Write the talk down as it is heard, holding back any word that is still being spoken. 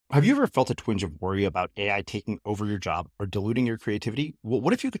Have you ever felt a twinge of worry about AI taking over your job or diluting your creativity? Well,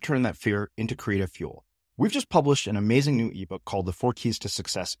 what if you could turn that fear into creative fuel? We've just published an amazing new ebook called The 4 Keys to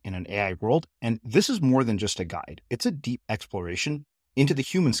Success in an AI World, and this is more than just a guide. It's a deep exploration into the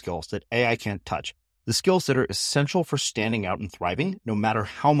human skills that AI can't touch, the skills that are essential for standing out and thriving, no matter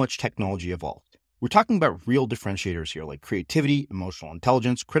how much technology evolves. We're talking about real differentiators here, like creativity, emotional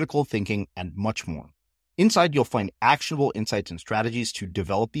intelligence, critical thinking, and much more. Inside, you'll find actionable insights and strategies to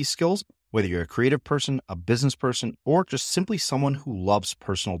develop these skills, whether you're a creative person, a business person, or just simply someone who loves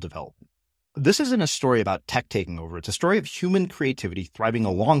personal development. This isn't a story about tech taking over. It's a story of human creativity thriving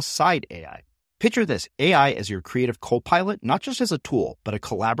alongside AI. Picture this, AI as your creative co-pilot, not just as a tool, but a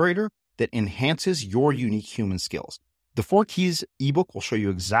collaborator that enhances your unique human skills. The 4 Keys ebook will show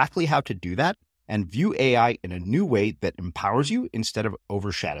you exactly how to do that and view AI in a new way that empowers you instead of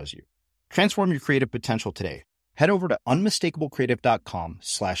overshadows you. Transform your creative potential today. Head over to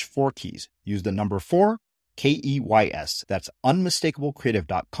unmistakablecreative.com/4keys. Use the number 4, KEYS. That's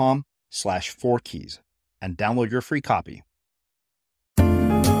unmistakablecreative.com/4keys and download your free copy.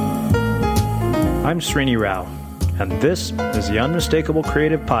 I'm Srini Rao, and this is the Unmistakable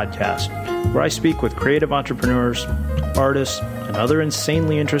Creative Podcast, where I speak with creative entrepreneurs, artists, and other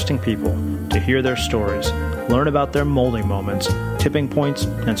insanely interesting people to hear their stories, learn about their molding moments, tipping points,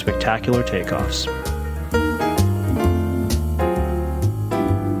 and spectacular takeoffs.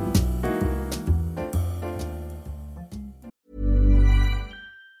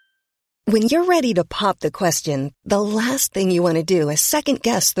 When you're ready to pop the question, the last thing you want to do is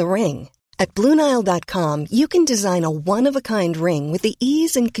second-guess the ring. At BlueNile.com, you can design a one-of-a-kind ring with the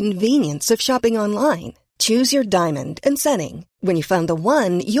ease and convenience of shopping online. Choose your diamond and setting. When you find the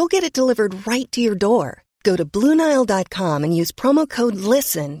one, you'll get it delivered right to your door. Go to BlueNile.com and use promo code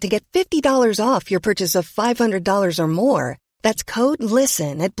LISTEN to get $50 off your purchase of $500 or more. That's code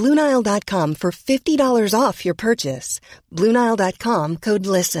LISTEN at BlueNile.com for $50 off your purchase. BlueNile.com, code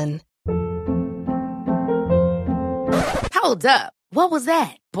LISTEN. Hold up. What was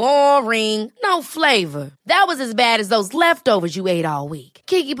that? Boring. No flavor. That was as bad as those leftovers you ate all week.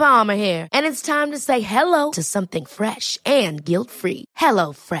 Keke Palmer here, and it's time to say hello to something fresh and guilt-free.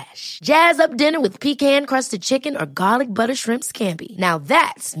 Hello Fresh. Jazz up dinner with pecan-crusted chicken or garlic butter shrimp scampi. Now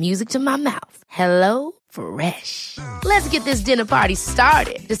that's music to my mouth. Hello Fresh. Let's get this dinner party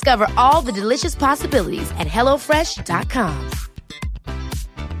started. Discover all the delicious possibilities at HelloFresh.com.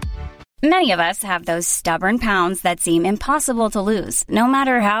 Many of us have those stubborn pounds that seem impossible to lose, no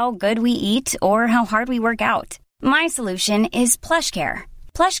matter how good we eat or how hard we work out. My solution is PlushCare.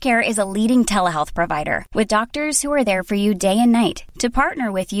 PlushCare is a leading telehealth provider with doctors who are there for you day and night to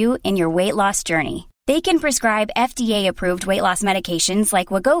partner with you in your weight loss journey. They can prescribe FDA-approved weight loss medications like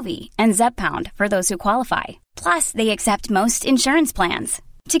Wegovy and Zepbound for those who qualify. Plus, they accept most insurance plans.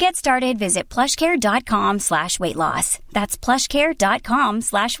 To get started, visit plushcare.com/weightloss. That's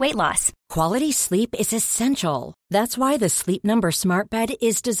plushcare.com/weightloss. Quality sleep is essential. That's why the Sleep Number Smart Bed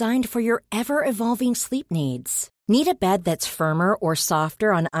is designed for your ever-evolving sleep needs. Need a bed that's firmer or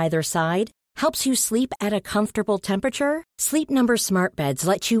softer on either side? Helps you sleep at a comfortable temperature? Sleep Number Smart Beds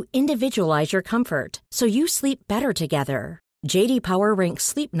let you individualize your comfort, so you sleep better together. J.D. Power ranks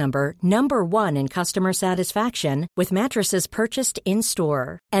Sleep Number number 1 in customer satisfaction with mattresses purchased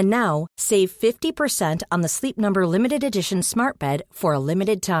in-store. And now, save 50% on the Sleep Number Limited Edition Smart Bed for a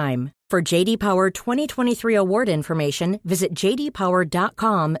limited time. For J.D. Power 2023 award information, visit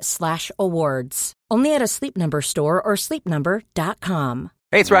jdpower.com/awards. Only at a Sleep Number store or sleepnumber.com.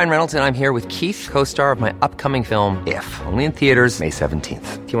 Hey, it's Ryan Reynolds, and I'm here with Keith, co-star of my upcoming film, If, only in theaters May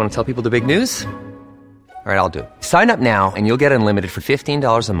 17th. Do you want to tell people the big news? All right, I'll do it. Sign up now and you'll get unlimited for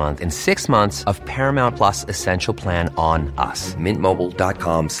 $15 a month and 6 months of Paramount Plus Essential Plan on us.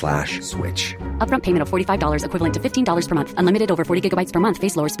 MintMobile.com/switch. Upfront payment of $45 equivalent to $15 per month. Unlimited over 40 gigabytes per month.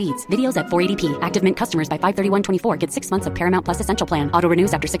 Face lower speeds. Videos at 480p. Active Mint customers by 531.24 get 6 months of Paramount Plus Essential Plan. Auto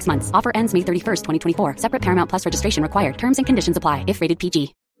renews after 6 months. Offer ends May 31st, 2024. Separate Paramount Plus registration required. Terms and conditions apply if rated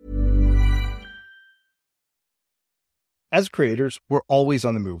PG. As creators, we're always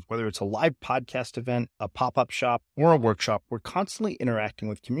on the move. Whether it's a live podcast event, a pop-up shop, or a workshop, we're constantly interacting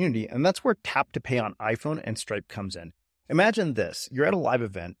with community, and that's where Tap to Pay on iPhone and Stripe comes in. Imagine this. You're at a live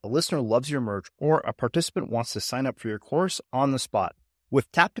event, a listener loves your merch, or a participant wants to sign up for your course on the spot.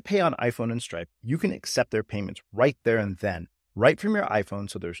 With Tap to Pay on iPhone and Stripe, you can accept their payments right there and then, right from your iPhone,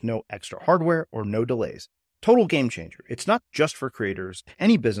 so there's no extra hardware or no delays. Total game changer. It's not just for creators.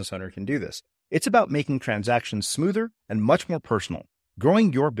 Any business owner can do this. It's about making transactions smoother and much more personal,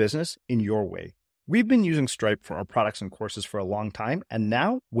 growing your business in your way. We've been using Stripe for our products and courses for a long time, and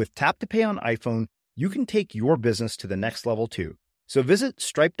now with Tap to Pay on iPhone, you can take your business to the next level too. So visit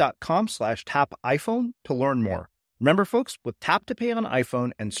stripe.com/tapiphone to learn more. Remember, folks, with Tap to Pay on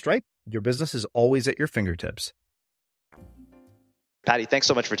iPhone and Stripe, your business is always at your fingertips. Patti, thanks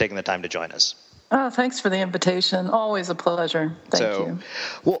so much for taking the time to join us. Oh, thanks for the invitation. Always a pleasure. Thank you.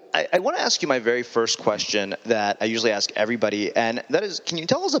 Well, I want to ask you my very first question that I usually ask everybody, and that is, can you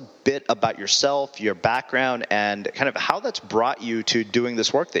tell us a bit about yourself, your background, and kind of how that's brought you to doing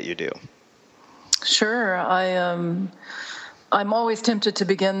this work that you do? Sure. I'm always tempted to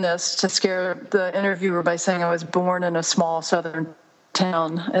begin this to scare the interviewer by saying I was born in a small southern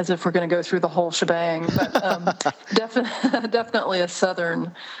town, as if we're going to go through the whole shebang. But definitely a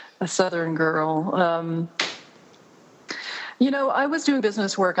southern girl. I was doing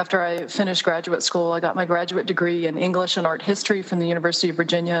business work after I finished graduate school. I got my graduate degree in English and art history from the University of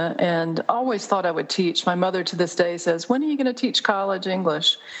Virginia, and always thought I would teach. My mother to this day says, "When are you going to teach college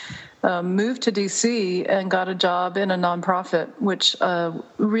English?" Moved to D.C. and got a job in a nonprofit, which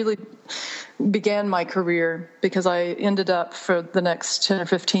really began my career, because I ended up for the next 10 or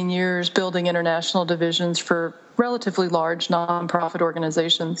 15 years building international divisions for relatively large nonprofit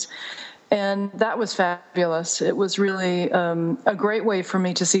organizations. And that was fabulous. It was really a great way for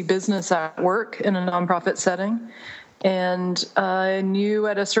me to see business at work in a nonprofit setting. And I knew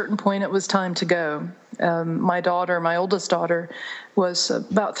at a certain point it was time to go. My oldest daughter, was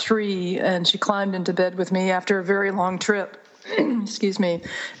about 3, and she climbed into bed with me after a very long trip, excuse me,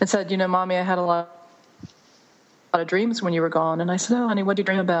 and said, "Mommy, I had a lot of dreams when you were gone." And I said, "Oh, honey, what did you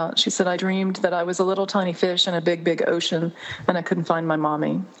dream about?" She said, "I dreamed that I was a little tiny fish in a big, big ocean, and I couldn't find my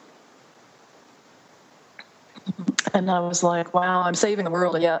mommy." And I was like, wow, I'm saving the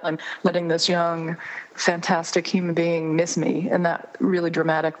world, and yet I'm letting this young, fantastic human being miss me in that really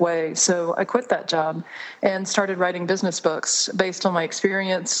dramatic way. So I quit that job and started writing business books based on my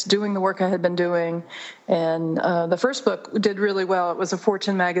experience doing the work I had been doing. And the first book did really well. It was a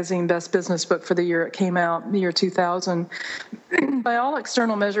Fortune magazine best business book for the year it came out, the year 2000. By all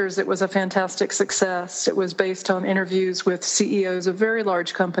external measures, it was a fantastic success. It was based on interviews with CEOs of very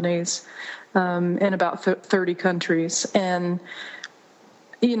large companies in about 30 countries. And,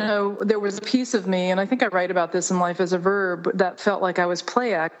 there was a piece of me, and I think I write about this in Life as a Verb, that felt like I was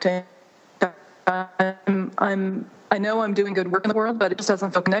play acting. I know I'm doing good work in the world, but it just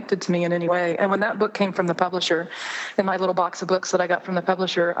doesn't feel connected to me in any way. And when that book came from the publisher, in my little box of books that I got from the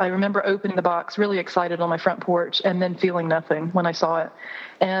publisher, I remember opening the box really excited on my front porch and then feeling nothing when I saw it.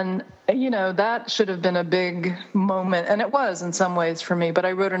 And, that should have been a big moment. And it was in some ways for me, but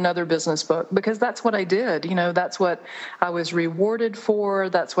I wrote another business book because that's what I did. That's what I was rewarded for.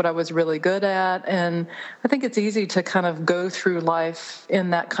 That's what I was really good at. And I think it's easy to kind of go through life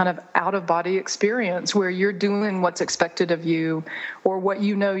in that kind of out-of-body experience where you're doing what's expected of you or what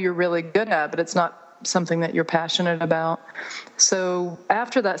you're really good at, but it's not something that you're passionate about. So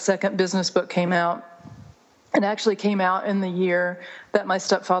after that second business book came out, it actually came out in the year that my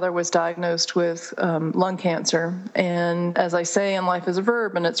stepfather was diagnosed with lung cancer. And as I say in Life as a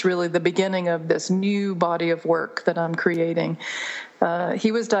Verb, and it's really the beginning of this new body of work that I'm creating,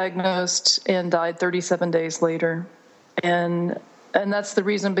 he was diagnosed and died 37 days later. And that's the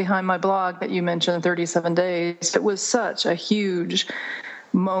reason behind my blog that you mentioned, 37 days. It was such a huge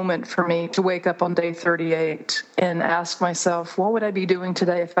moment for me to wake up on day 38 and ask myself, what would I be doing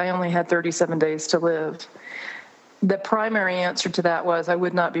today if I only had 37 days to live? The primary answer to that was I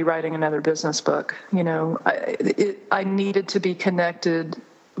would not be writing another business book. I needed to be connected,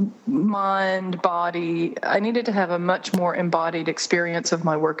 mind, body. I needed to have a much more embodied experience of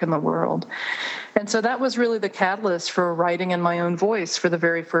my work in the world. And so that was really the catalyst for writing in my own voice for the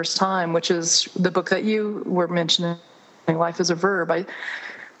very first time, which is the book that you were mentioning, Life as a Verb. I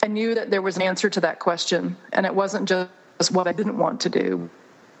knew that there was an answer to that question, and it wasn't just what I didn't want to do,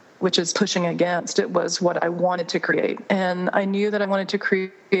 which is pushing against. It was what I wanted to create. And I knew that I wanted to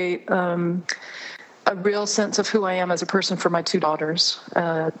create a real sense of who I am as a person for my 2 daughters.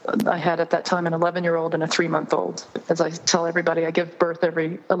 I had at that time an 11-year-old and a 3-month-old. As I tell everybody, I give birth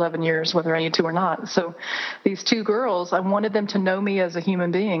every 11 years, whether I need to or not. So these 2 girls, I wanted them to know me as a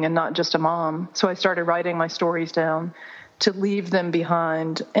human being and not just a mom. So I started writing my stories down to leave them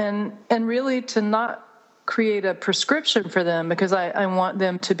behind and really to not create a prescription for them, because I want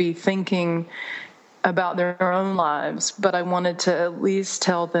them to be thinking about their own lives, but I wanted to at least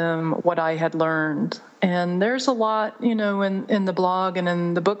tell them what I had learned. And there's a lot, in the blog and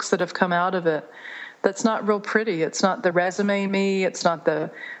in the books that have come out of it that's not real pretty. It's not the resume me. It's not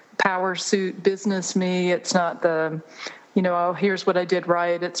the power suit business me. It's not the, oh, here's what I did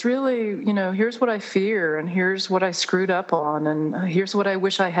right. It's really, here's what I fear, and here's what I screwed up on, and here's what I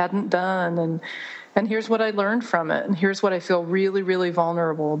wish I hadn't done. And And here's what I learned from it. And here's what I feel really, really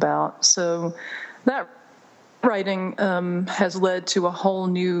vulnerable about. So that writing has led to a whole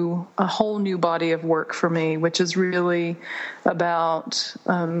new body of work for me, which is really about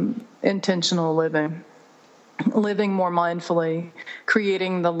intentional living more mindfully,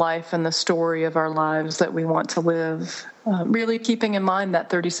 creating the life and the story of our lives that we want to live, really keeping in mind that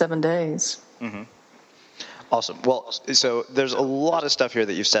 37 days. Mm-hmm. Awesome. Well, so there's a lot of stuff here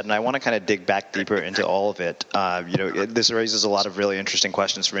that you've said, and I want to kind of dig back deeper into all of it. This raises a lot of really interesting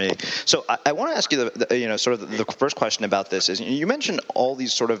questions for me. So I want to ask you the first question about this is, you mentioned all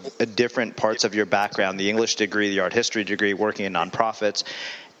these sort of different parts of your background, the English degree, the art history degree, working in nonprofits,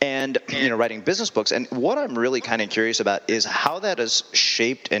 and writing business books. And what I'm really kind of curious about is how that has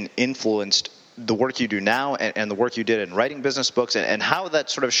shaped and influenced the work you do now and the work you did in writing business books, and how that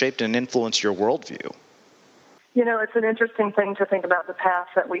sort of shaped and influenced your worldview. It's an interesting thing to think about the path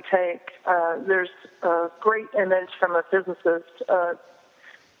that we take. There's a great image from a physicist,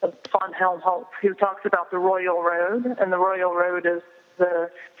 von Helmholtz, who talks about the Royal Road, and the Royal Road is the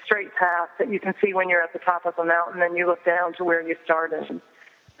straight path that you can see when you're at the top of a mountain and you look down to where you started.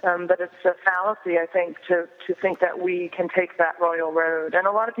 But it's a fallacy, I think, to think that we can take that Royal Road. And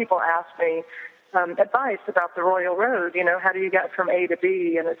a lot of people ask me advice about the Royal Road. How do you get from A to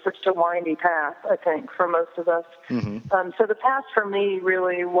B? And it's such a windy path, I think, for most of us. Mm-hmm. So the path for me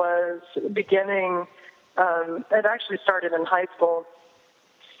really was beginning, it actually started in high school,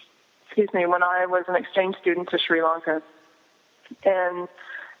 when I was an exchange student to Sri Lanka. And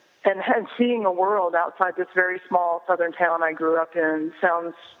seeing a world outside this very small southern town I grew up in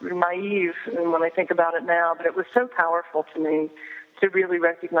sounds naive when I think about it now, but it was so powerful to me to really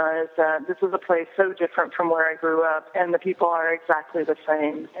recognize that this is a place so different from where I grew up, and the people are exactly the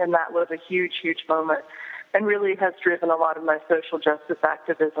same. And that was a huge, huge moment, and really has driven a lot of my social justice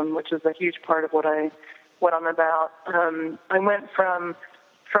activism, which is a huge part of what I'm about. I went from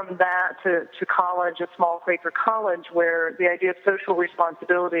that to college, a small Quaker college, where the idea of social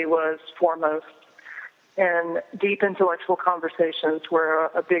responsibility was foremost. And deep intellectual conversations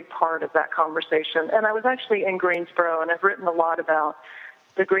were a big part of that conversation. And I was actually in Greensboro, and I've written a lot about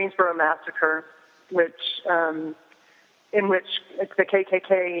the Greensboro Massacre, in which the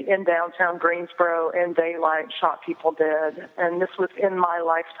KKK in downtown Greensboro in daylight shot people dead. And this was in my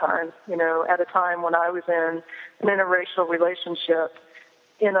lifetime, at a time when I was in an interracial relationship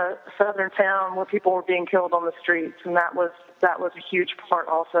in a southern town where people were being killed on the streets. And that was a huge part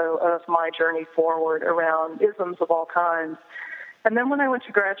also of my journey forward around isms of all kinds. And then when I went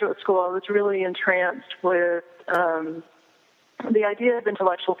to graduate school, I was really entranced with the idea of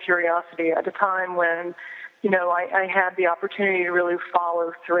intellectual curiosity at a time when, I had the opportunity to really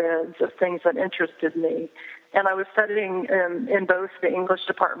follow threads of things that interested me. And I was studying in both the English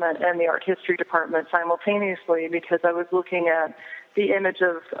department and the art history department simultaneously, because I was looking at the image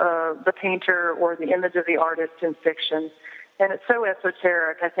of the painter or the image of the artist in fiction. And it's so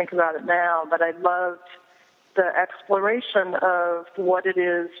esoteric, I think about it now, but I loved the exploration of what it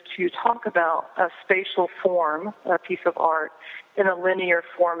is to talk about a spatial form, a piece of art, in a linear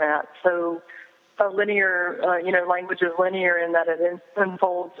format. So a linear, language is linear in that it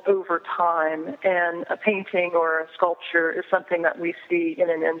unfolds over time, and a painting or a sculpture is something that we see in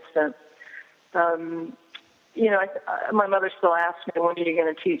an instant. My mother still asks me, when are you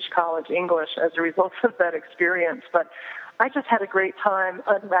going to teach college English as a result of that experience? But I just had a great time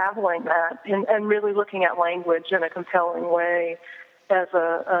unraveling that and really looking at language in a compelling way as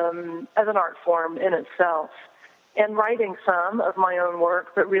an art form in itself. And writing some of my own work,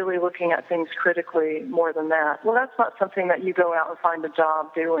 but really looking at things critically more than that. Well, that's not something that you go out and find a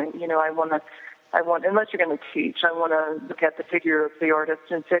job doing. I want, unless you're going to teach, I want to look at the figure of the artist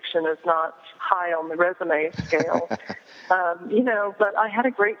in fiction as not high on the resume scale. But I had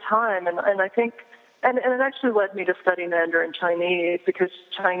a great time, and I think, and it actually led me to study Mandarin Chinese, because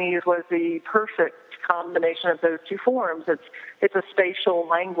Chinese was the perfect combination of those two forms. It's a spatial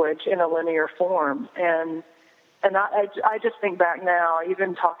language in a linear form, and I just think back now,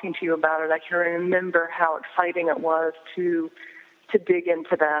 even talking to you about it, I can remember how exciting it was to dig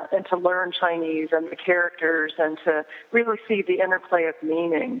into that and to learn Chinese and the characters and to really see the interplay of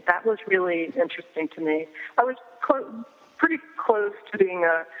meaning. That was really interesting to me. I was pretty close to being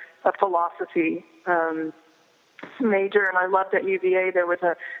a philosophy major, and I loved at UVA. There was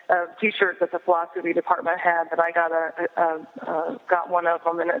a T-shirt that the philosophy department had that I got one of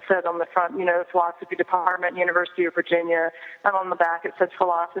them, and it said on the front, philosophy department, University of Virginia, and on the back it said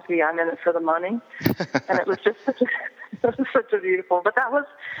philosophy. I'm in it for the money, and it was just such a beautiful. But that was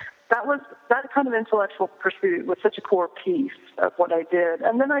that kind of intellectual pursuit was such a core piece of what I did.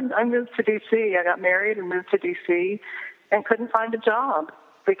 And then I moved to D.C. I got married and moved to D.C. and couldn't find a job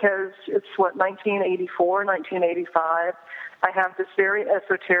because it's 1984, 1985. I have this very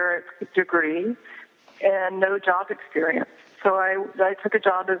esoteric degree and no job experience. So I took a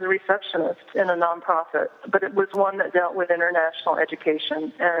job as a receptionist in a nonprofit, but it was one that dealt with international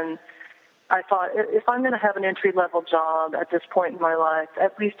education. And I thought, if I'm going to have an entry-level job at this point in my life,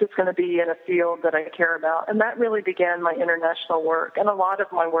 at least it's going to be in a field that I care about. And that really began my international work. And a lot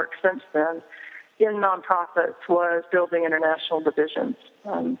of my work since then in nonprofits was building international divisions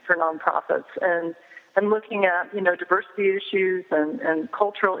for nonprofits and looking at, diversity issues and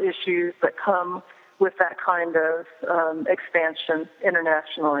cultural issues that come with that kind of expansion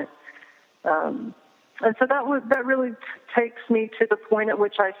internationally. And so that really takes me to the point at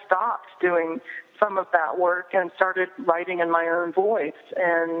which I stopped doing some of that work and started writing in my own voice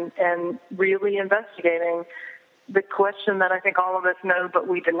and really investigating the question that I think all of us know but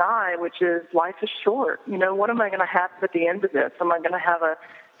we deny, which is life is short. What am I going to have at the end of this? Am I going to have a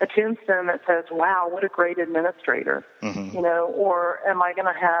tombstone that says, wow, what a great administrator, or am I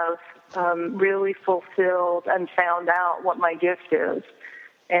going to have really fulfilled and found out what my gift is?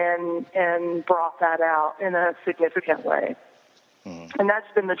 And brought that out in a significant way. And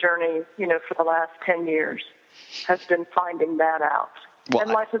that's been the journey, for the last 10 years, has been finding that out. Well,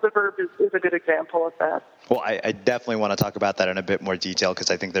 and Life as a Verb is a good example of that. Well, I definitely want to talk about that in a bit more detail because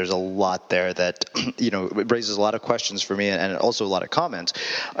I think there's a lot there that, it raises a lot of questions for me and also a lot of comments.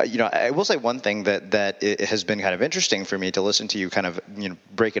 I will say one thing that it has been kind of interesting for me to listen to you kind of,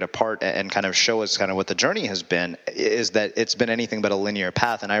 break it apart and kind of show us kind of what the journey has been is that it's been anything but a linear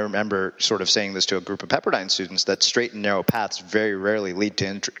path. And I remember sort of saying this to a group of Pepperdine students that straight and narrow paths very rarely lead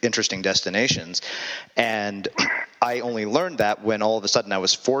to interesting destinations. And I only learned that when all of a sudden I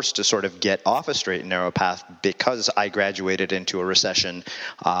was forced to sort of get off a straight and narrow path because I graduated into a recession,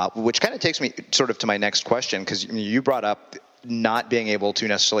 which kind of takes me sort of to my next question, because you brought up not being able to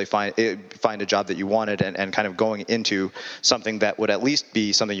necessarily find a job that you wanted and kind of going into something that would at least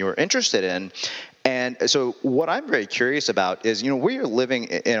be something you were interested in. And so what I'm very curious about is, we are living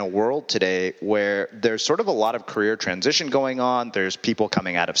in a world today where there's sort of a lot of career transition going on. There's people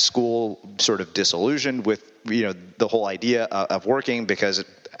coming out of school sort of disillusioned with, the whole idea of working because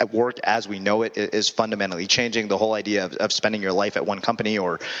work as we know it is fundamentally changing. The whole idea of spending your life at one company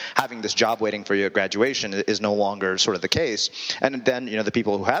or having this job waiting for you at graduation is no longer sort of the case. And then, the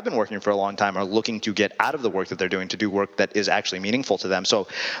people who have been working for a long time are looking to get out of the work that they're doing to do work that is actually meaningful to them. So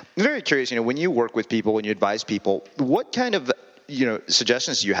I'm very curious, when you work with people, when you advise people, what kind of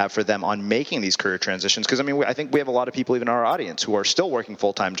suggestions do you have for them on making these career transitions? Because, I think we have a lot of people even in our audience who are still working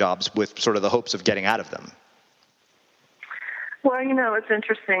full-time jobs with sort of the hopes of getting out of them. Well, it's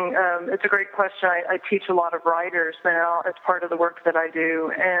interesting. It's a great question. I teach a lot of writers now as part of the work that I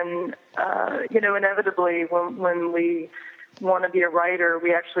do. And, inevitably when we want to be a writer,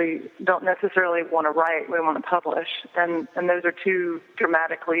 we actually don't necessarily want to write. We want to publish. And those are two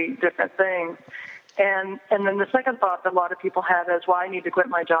dramatically different things. And then the second thought that a lot of people have is, well, I need to quit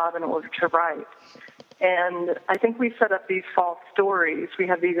my job in order to write. And I think we set up these false stories. We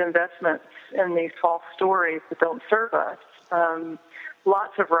have these investments in these false stories that don't serve us.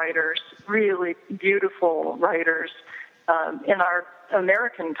 Lots of writers, really beautiful writers, in our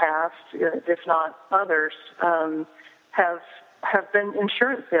American past, if not others, have been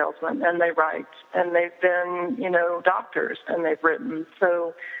insurance salesmen, and they write, and they've been, doctors, and they've written.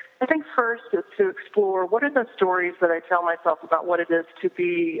 So I think first is to explore what are the stories that I tell myself about what it is to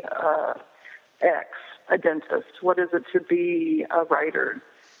be a dentist. What is it to be a writer?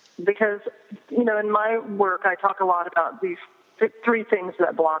 Because, in my work, I talk a lot about these three things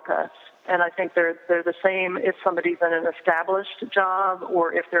that block us. And I think they're the same if somebody's in an established job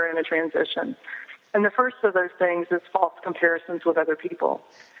or if they're in a transition. And the first of those things is false comparisons with other people.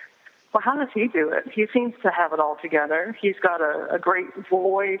 Well, how does he do it? He seems to have it all together. He's got a great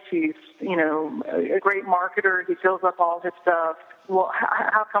voice. He's, a great marketer. He fills up all his stuff. Well,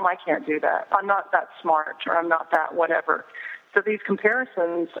 how come I can't do that? I'm not that smart, or I'm not that whatever. So these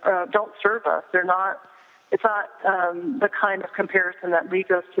comparisons don't serve us. It's not the kind of comparison that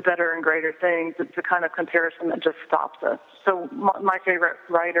leads us to better and greater things. It's the kind of comparison that just stops us. So my favorite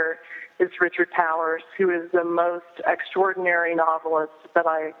writer is Richard Powers, who is the most extraordinary novelist that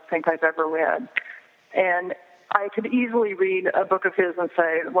I think I've ever read. And I could easily read a book of his and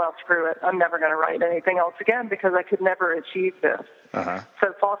say, well, screw it, I'm never going to write anything else again because I could never achieve this. Uh-huh.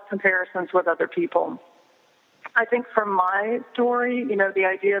 So false comparisons with other people. I think from my story, the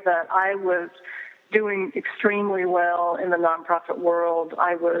idea that I was doing extremely well in the nonprofit world.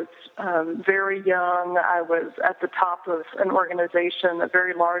 I was very young. I was at the top of an organization, a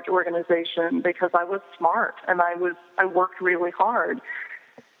very large organization, because I was smart and I worked really hard.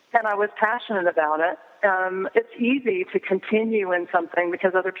 And I was passionate about it. It's easy to continue in something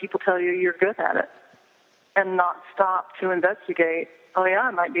because other people tell you you're good at it and not stop to investigate, oh yeah,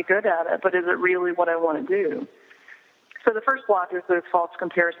 I might be good at it, but is it really what I want to do? So the first block is those false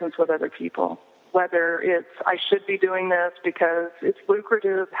comparisons with other people. Whether it's I should be doing this because it's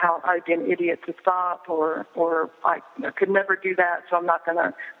lucrative, how I'd be an idiot to stop, or I could never do that, so I'm not going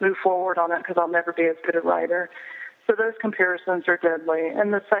to move forward on it because I'll never be as good a writer. So those comparisons are deadly.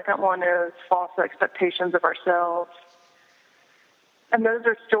 And the second one is false expectations of ourselves. And those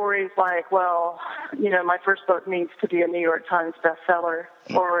are stories like, well, my first book needs to be a New York Times bestseller,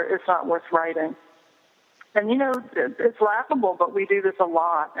 or it's not worth writing. And, it's laughable, but we do this a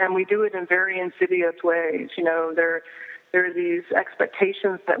lot, and we do it in very insidious ways. There are these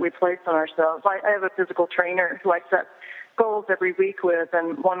expectations that we place on ourselves. I have a physical trainer who I set goals every week with,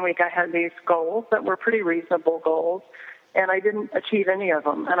 and one week I had these goals that were pretty reasonable goals, and I didn't achieve any of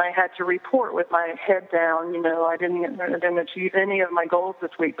them, and I had to report with my head down, I didn't achieve any of my goals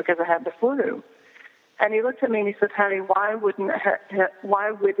this week because I had the flu. And he looked at me and he said, Patti, why would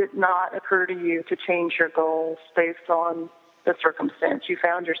it not occur to you to change your goals based on the circumstance you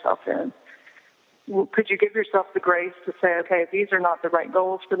found yourself in? Could you give yourself the grace to say, okay, these are not the right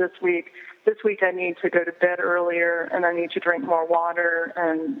goals for this week. This week I need to go to bed earlier and I need to drink more water,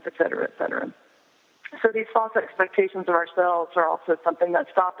 and et cetera, et cetera. So these false expectations of ourselves are also something that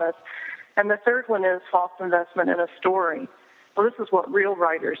stop us. And the third one is false investment in a story. Well, this is what real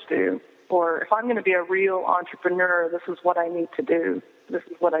writers do. Or if I'm going to be a real entrepreneur, this is what I need to do. This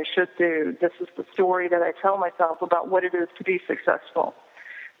is what I should do. This is the story that I tell myself about what it is to be successful.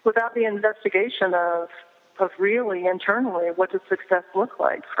 Without the investigation of really internally, what does success look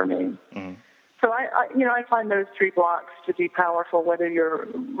like for me? Mm-hmm. So I find those three blocks to be powerful, whether you're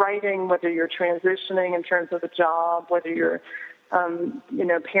writing, whether you're transitioning in terms of a job, whether you're,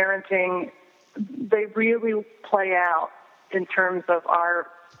 parenting. They really play out in terms of our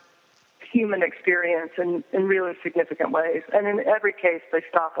human experience in really significant ways. And in every case, they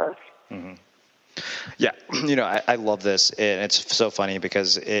stop us. Mm-hmm. Yeah, I love this, and it's so funny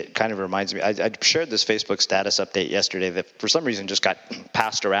because it kind of reminds me. I shared this Facebook status update yesterday that for some reason just got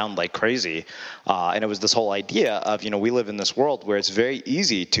passed around like crazy, and it was this whole idea of, we live in this world where it's very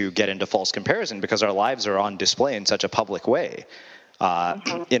easy to get into false comparison because our lives are on display in such a public way.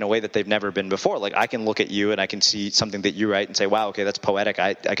 In a way that they've never been before. Like I can look at you and I can see something that you write and say, wow, okay, that's poetic.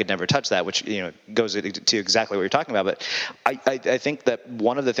 I could never touch that, which, goes to exactly what you're talking about. But I think that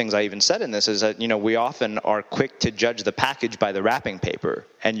one of the things I even said in this is that, we often are quick to judge the package by the wrapping paper.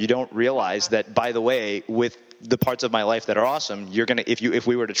 And you don't realize that, by the way, with the parts of my life that are awesome, you're going to, if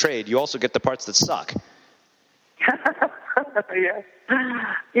we were to trade, you also get the parts that suck.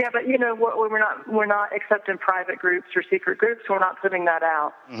 Yeah, but we're not except in private groups or secret groups. We're not putting that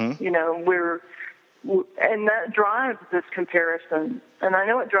out. Mm-hmm. And that drives this comparison. And I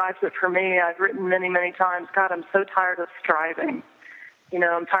know it drives it for me. I've written many, many times, God, I'm so tired of striving.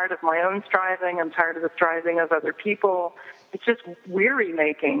 I'm tired of my own striving. I'm tired of the striving of other people. It's just weary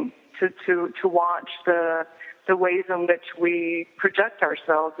making to watch the ways in which we project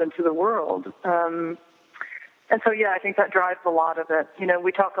ourselves into the world. And so, I think that drives a lot of it.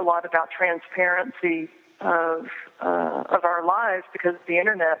 We talk a lot about transparency of our lives because of the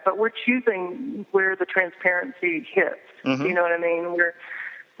internet, but we're choosing where the transparency hits. Mm-hmm. You know what I mean?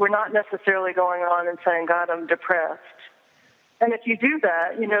 We're not necessarily going on and saying, God, I'm depressed. And if you do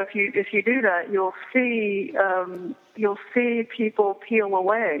that, if you do that, you'll see people peel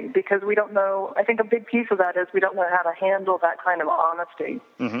away because we don't know. I think a big piece of that is we don't know how to handle that kind of honesty.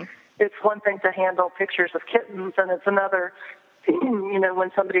 Mm-hmm. It's one thing to handle pictures of kittens, and it's another,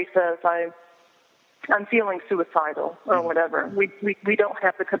 when somebody says, I'm feeling suicidal or whatever. We don't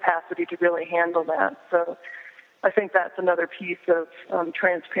have the capacity to really handle that. So I think that's another piece of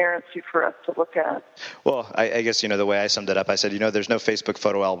transparency for us to look at. Well, I guess, the way I summed it up, I said, there's no Facebook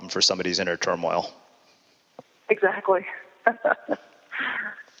photo album for somebody's inner turmoil. Exactly.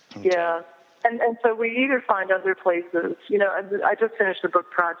 Yeah. And so we either find other places, I just finished a book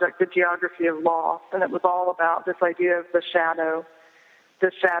project, The Geography of Loss, and it was all about this idea of the shadow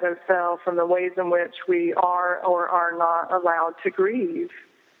self and the ways in which we are or are not allowed to grieve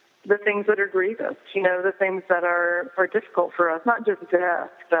the things that are grievous, the things that are difficult for us, not just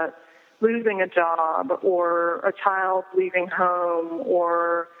death, but losing a job or a child leaving home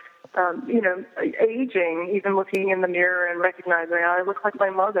or aging, even looking in the mirror and recognizing I look like my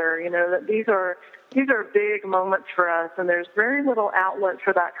mother, that these are big moments for us, and there's very little outlet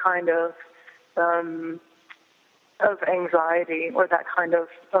for that kind of anxiety or that kind of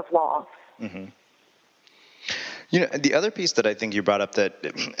loss. Mm-hmm. The other piece that I think you brought up that,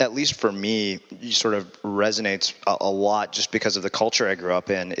 at least for me, sort of resonates a lot just because of the culture I grew up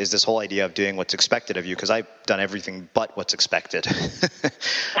in, is this whole idea of doing what's expected of you, because I've done everything but what's expected.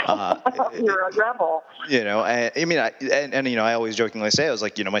 You're a rebel. I always jokingly say, I was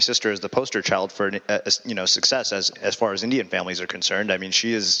like, my sister is the poster child for, success as far as Indian families are concerned. I mean,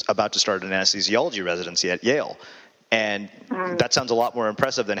 she is about to start an anesthesiology residency at Yale. And that sounds a lot more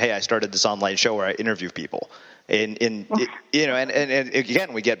impressive than, hey, I started this online show where I interview people. And again,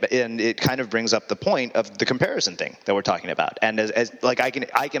 it kind of brings up the point of the comparison thing that we're talking about. And as I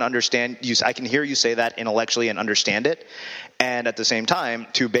can understand you, I can hear you say that intellectually and understand it. And at the same time,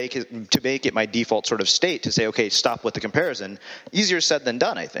 to make it my default sort of state to say, okay, stop with the comparison, easier said than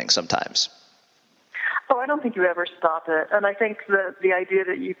done, I think, sometimes. Oh, I don't think you ever stop it. And I think the idea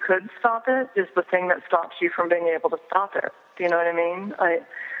that you could stop it is the thing that stops you from being able to stop it. Do you know what I mean? I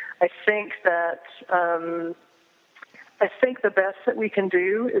think that the best that we can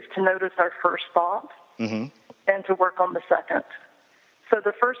do is to notice our first thought and to work on the second. So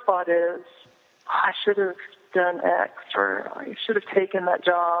the first thought is, I should have done X, or I should have taken that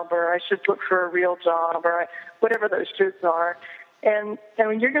job, or I should look for a real job, or whatever those shoulds are. And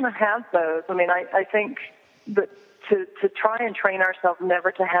you're going to have those. I mean, I think that to try and train ourselves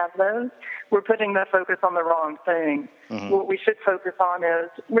never to have those, we're putting the focus on the wrong thing. Mm-hmm. What we should focus on is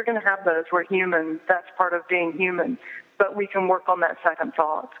we're going to have those. We're human. That's part of being human. But we can work on that second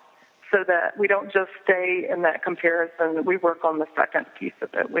thought so that we don't just stay in that comparison. We work on the second piece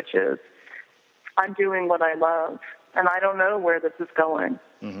of it, which is I'm doing what I love, and I don't know where this is going.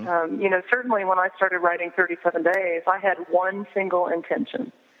 Mm-hmm. Certainly when I started writing 37 Days, I had one single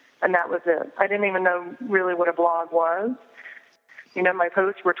intention, and that was it. I didn't even know really what a blog was. My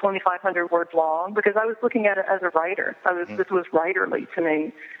posts were 2,500 words long because I was looking at it as a writer. This was writerly to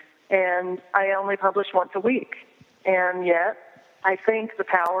me, and I only published once a week. And yet, I think the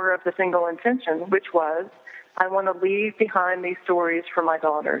power of the single intention, which was, I want to leave behind these stories for my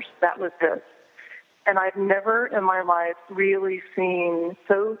daughters. That was it. And I've never in my life really seen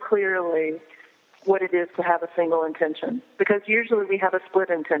so clearly what it is to have a single intention, because usually we have a split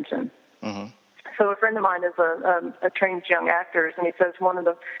intention. Mm-hmm. So a friend of mine is a trained young actor, and he says one of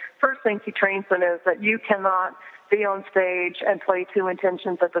the first things he trains them is that you cannot be on stage and play two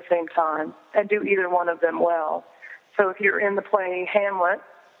intentions at the same time and do either one of them well. So if you're in the play Hamlet,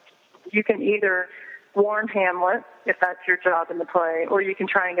 you can either warn Hamlet, if that's your job in the play, or you can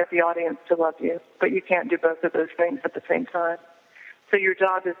try and get the audience to love you, but you can't do both of those things at the same time. So your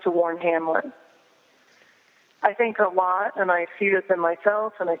job is to warn Hamlet. I think a lot, and I see this in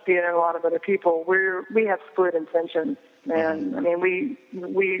myself, and I see it in a lot of other people, we have split intentions. And I mean,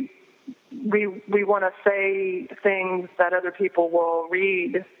 we want to say things that other people will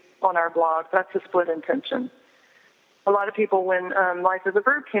read on our blog. That's a split intention. A lot of people, when Life as a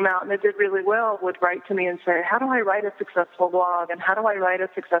Verb came out and it did really well, would write to me and say, how do I write a successful blog, and how do I write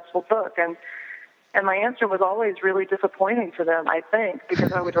a successful book? And my answer was always really disappointing to them, I think,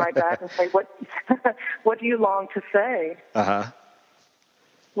 because I would write back and say, what do you long to say? Uh-huh.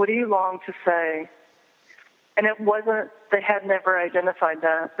 What do you long to say? And it wasn't, they had never identified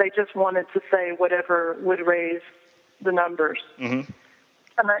that. They just wanted to say whatever would raise the numbers. Mm-hmm.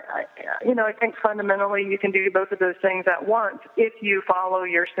 And I think fundamentally you can do both of those things at once if you follow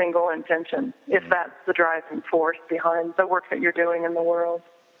your single intention, if that's the driving force behind the work that you're doing in the world.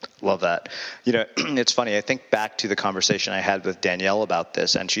 Love that. It's funny. I think back to the conversation I had with Danielle about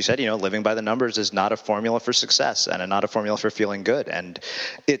this, and she said, living by the numbers is not a formula for success and not a formula for feeling good. And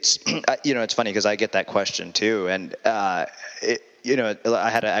it's, it's funny because I get that question too. And,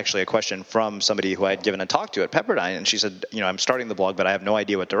 I had actually a question from somebody who I had given a talk to at Pepperdine, and she said, I'm starting the blog, but I have no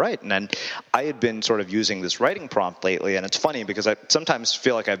idea what to write. And then I had been sort of using this writing prompt lately, and it's funny because I sometimes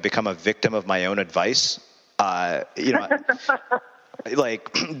feel like I've become a victim of my own advice. I've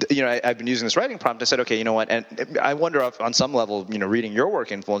been using this writing prompt. I said, okay, you know what? And I wonder if on some level, reading your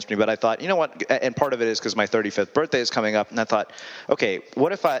work influenced me, but I thought, you know what? And part of it is because my 35th birthday is coming up. And I thought, okay,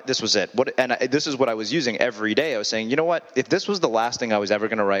 what if this was it? This is what I was using every day. I was saying, you know what? If this was the last thing I was ever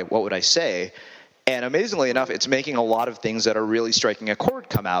going to write, what would I say? And amazingly enough, it's making a lot of things that are really striking a chord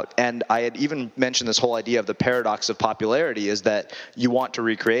come out. And I had even mentioned this whole idea of the paradox of popularity is that you want to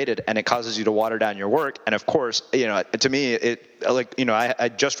recreate it and it causes you to water down your work. And of course, to me, I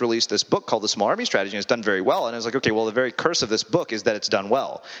just released this book called The Small Army Strategy, and it's done very well. And I was like, okay, well, the very curse of this book is that it's done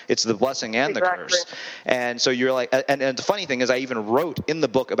well. It's the blessing and the curse. And so you're like, and the funny thing is I even wrote in the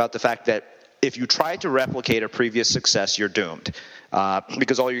book about the fact that if you try to replicate a previous success, you're doomed.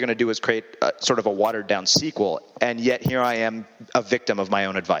 Because all you're going to do is create sort of a watered-down sequel, and yet here I am, a victim of my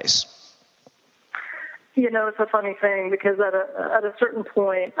own advice. It's a funny thing, because at a certain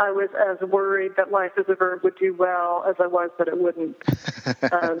point, I was as worried that Life is a Verb would do well as I was that it wouldn't.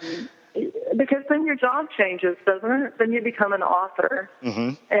 Because then your job changes, doesn't it? Then you become an author,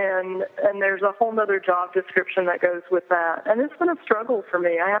 and there's a whole other job description that goes with that. And it's been a struggle for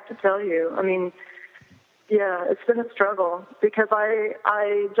me, I have to tell you. I mean, yeah, it's been a struggle, because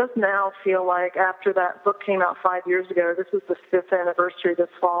I just now feel like after that book came out 5 years ago, this is the 5th anniversary this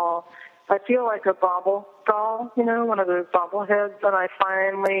fall, I feel like a bobble doll, one of those bobbleheads, and I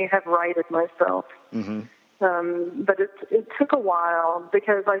finally have righted myself. But it took a while,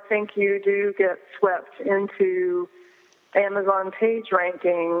 because I think you do get swept into Amazon page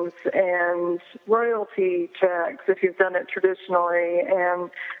rankings and royalty checks if you've done it traditionally.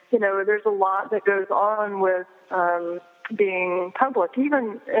 And, there's a lot that goes on with being public,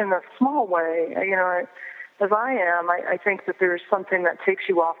 even in a small way. As I am, I think that there's something that takes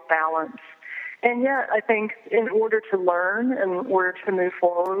you off balance. And yet, I think in order to learn and in order to move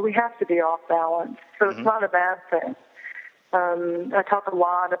forward, we have to be off balance. So it's not a bad thing. I talk a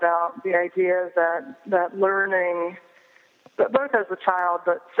lot about the idea that learning, both as a child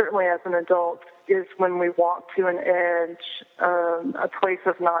but certainly as an adult, is when we walk to an edge, a place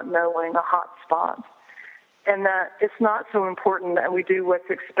of not knowing, a hot spot. And that it's not so important that we do what's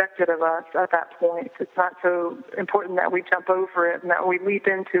expected of us at that point. It's not so important that we jump over it and that we leap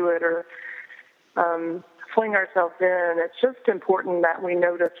into it or fling ourselves in. It's just important that we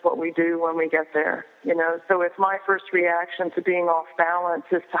notice what we do when we get there. So if my first reaction to being off balance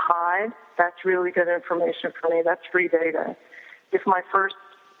is to hide, that's really good information for me. That's free data. If my first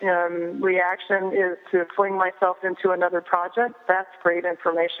reaction is to fling myself into another project, that's great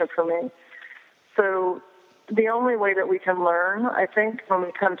information for me. So the only way that we can learn, I think, when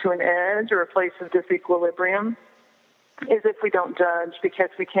we come to an edge or a place of disequilibrium is if we don't judge, because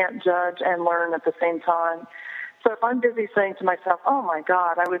we can't judge and learn at the same time. So if I'm busy saying to myself, oh, my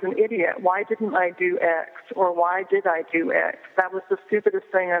God, I was an idiot. Why didn't I do X? Or why did I do X? That was the stupidest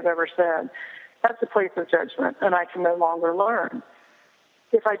thing I've ever said. That's a place of judgment, and I can no longer learn.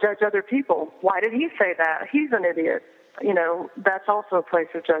 If I judge other people, why did he say that? He's an idiot. That's also a place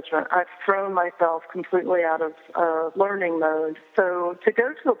of judgment. I've thrown myself completely out of learning mode. So to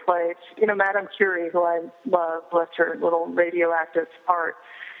go to a place, Madame Curie, who I love, bless her little radioactive heart,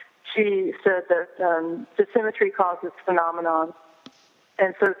 she said that dissymmetry causes phenomenon.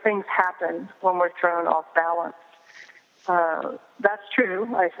 And so things happen when we're thrown off balance. That's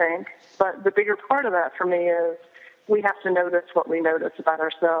true, I think. But the bigger part of that for me is we have to notice what we notice about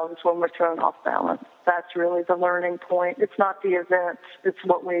ourselves when we're thrown off balance. That's really the learning point. It's not the event. It's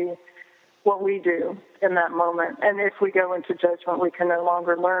what we do in that moment. And if we go into judgment, we can no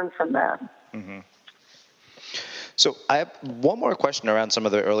longer learn from that. So I have one more question around some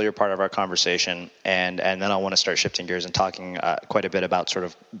of the earlier part of our conversation, and then I want to start shifting gears and talking quite a bit about sort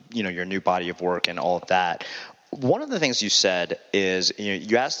of, your new body of work and all of that. One of the things you said is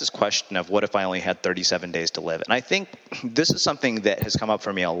you asked this question of what if I only had 37 days to live? And I think this is something that has come up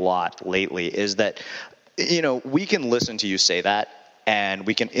for me a lot lately, is that, we can listen to you say that and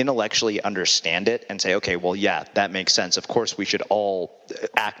we can intellectually understand it and say, okay, well, yeah, that makes sense. Of course, we should all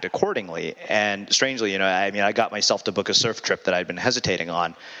act accordingly. And strangely, I got myself to book a surf trip that I'd been hesitating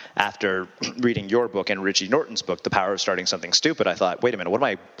on after reading your book and Richie Norton's book, The Power of Starting Something Stupid. I thought, wait a minute, what am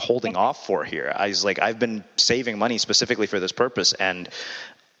I holding off for here? I was like, I've been saving money specifically for this purpose. And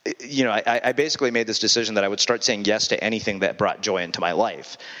I basically made this decision that I would start saying yes to anything that brought joy into my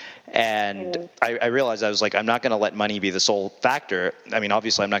life. And I realized I was like, I'm not going to let money be the sole factor. I mean,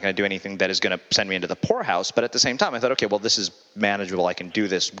 obviously, I'm not going to do anything that is going to send me into the poorhouse. But at the same time, I thought, okay, well, this is manageable. I can do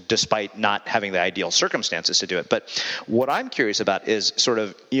this despite not having the ideal circumstances to do it. But what I'm curious about is sort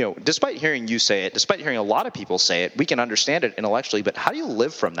of, despite hearing you say it, despite hearing a lot of people say it, we can understand it intellectually. But how do you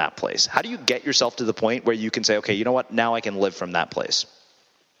live from that place? How do you get yourself to the point where you can say, okay, you know what, now I can live from that place?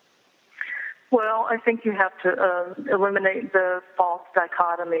 Well, I think you have to eliminate the false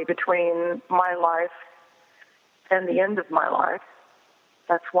dichotomy between my life and the end of my life.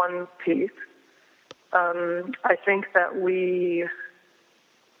 That's one piece. I think that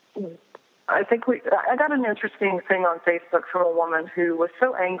I got an interesting thing on Facebook from a woman who was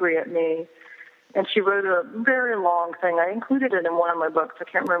so angry at me, and she wrote a very long thing. I included it in one of my books. I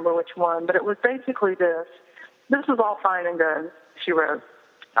can't remember which one, but it was basically this. This is all fine and good, she wrote.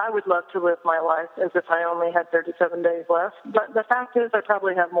 I would love to live my life as if I only had 37 days left, but the fact is I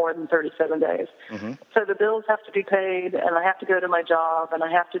probably have more than 37 days. Mm-hmm. So the bills have to be paid, and I have to go to my job, and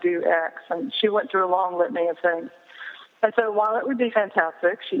I have to do X. And she went through a long litany of things. And so while it would be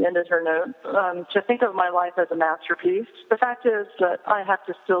fantastic, she ended her note, to think of my life as a masterpiece, the fact is that I have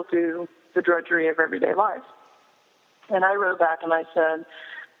to still do the drudgery of everyday life. And I wrote back and I said,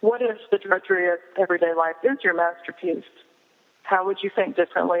 what if the drudgery of everyday life is your masterpiece? How would you think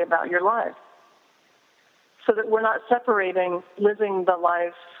differently about your life? So that we're not separating living the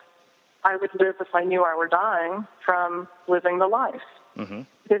life I would live if I knew I were dying from living the life. Mm-hmm.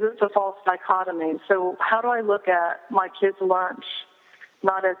 Because it's a false dichotomy. So how do I look at my kids' lunch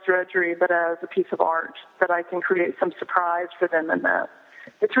not as drudgery but as a piece of art that I can create some surprise for them in that?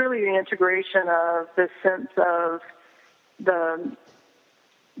 It's really the integration of this sense of the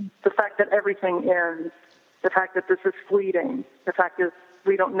fact that everything ends, the fact that this is fleeting, the fact is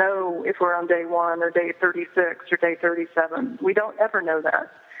we don't know if we're on day 1 or day 36 or day 37. We don't ever know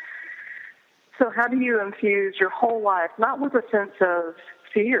that. So how do you infuse your whole life, not with a sense of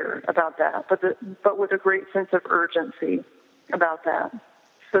fear about that, but with a great sense of urgency about that?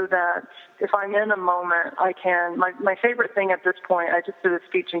 So that if I'm in a moment, I can, my favorite thing at this point, I just did a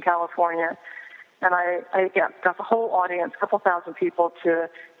speech in California, and I got the whole audience, a couple thousand people to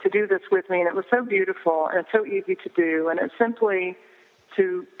do this with me, and it was so beautiful, and it's so easy to do, and it's simply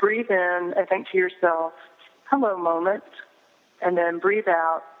to breathe in and think to yourself, hello moment, and then breathe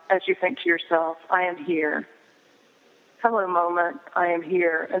out as you think to yourself, I am here. Hello moment, I am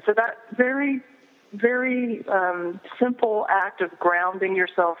here. And so that very, very simple act of grounding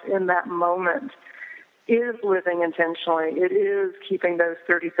yourself in that moment is living intentionally. It is keeping those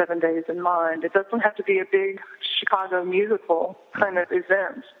 37 days in mind. It doesn't have to be a big Chicago musical kind of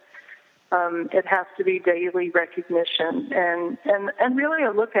event. It has to be daily recognition and really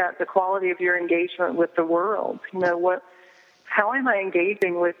a look at the quality of your engagement with the world. You know, how am I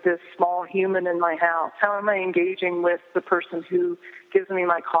engaging with this small human in my house? How am I engaging with the person who gives me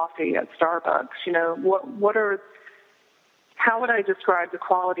my coffee at Starbucks? You know, how would I describe the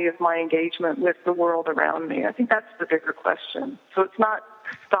quality of my engagement with the world around me? I think that's the bigger question. So it's not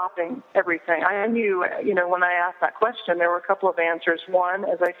stopping everything. I knew, when I asked that question, there were a couple of answers. One,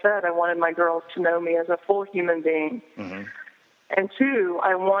 as I said, I wanted my girls to know me as a full human being. Mm-hmm. And two,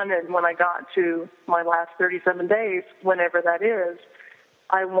 I wanted, when I got to my last 37 days, whenever that is,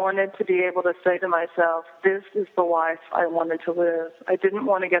 I wanted to be able to say to myself, this is the life I wanted to live. I didn't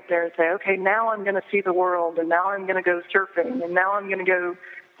want to get there and say, okay, now I'm going to see the world, and now I'm going to go surfing, and now I'm going to go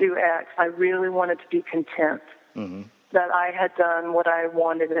do X. I really wanted to be content that I had done what I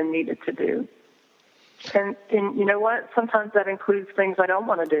wanted and needed to do. And you know what? Sometimes that includes things I don't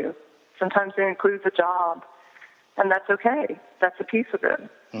want to do. Sometimes it includes a job. And that's okay. That's a piece of it.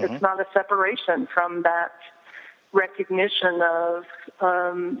 Mm-hmm. It's not a separation from that recognition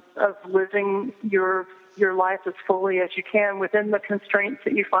of living your life as fully as you can within the constraints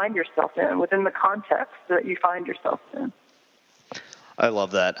that you find yourself in, within the context that you find yourself in. I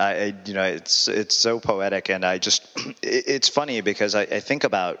love that. It's so poetic, and it's funny because I think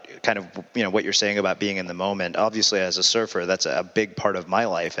about kind of, what you're saying about being in the moment. Obviously, as a surfer, that's a big part of my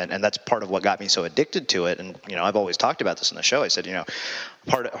life, and that's part of what got me so addicted to it. And, I've always talked about this in the show. I said,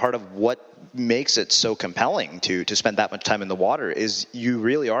 part of what makes it so compelling to spend that much time in the water is you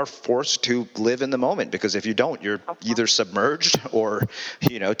really are forced to live in the moment, because if you don't, you're either submerged or,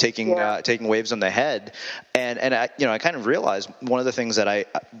 taking waves on the head. And I kind of realized one of the things that I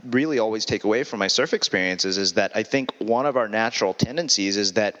really always take away from my surf experiences is that I think one of our natural tendencies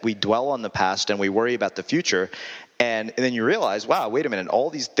is that we dwell on the past and we worry about the future. And then you realize, wow, wait a minute, all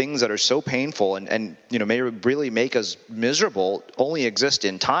these things that are so painful and may really make us miserable only exist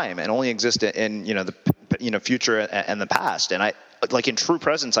in time and only exist in the future and the past. And in true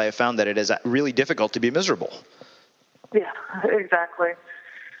presence, I have found that it is really difficult to be miserable. Yeah, exactly.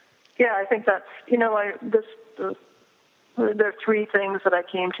 Yeah, I think that's, there are three things that I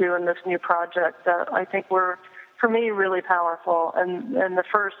came to in this new project that I think were, for me, really powerful. And the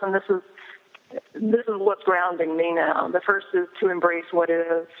first, and this is what's grounding me now. The first is to embrace what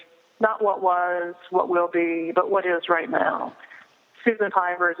is, not what was, what will be, but what is right now. Susan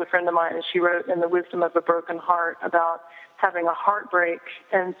Piver is a friend of mine, and she wrote in The Wisdom of a Broken Heart about having a heartbreak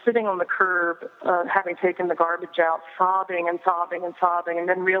and sitting on the curb, having taken the garbage out, sobbing and sobbing and sobbing, and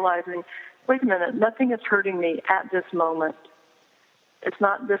then realizing, wait a minute, nothing is hurting me at this moment.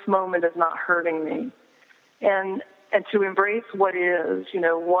 this moment is not hurting me. And to embrace what is,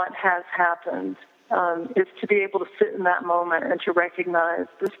 what has happened, is to be able to sit in that moment and to recognize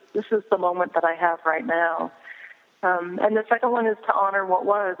this is the moment that I have right now. And the second one is to honor what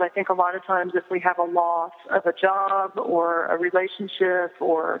was. I think a lot of times if we have a loss of a job or a relationship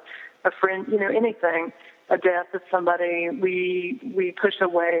or a friend, anything, a death of somebody, we push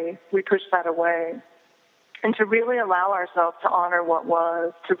that away. And to really allow ourselves to honor what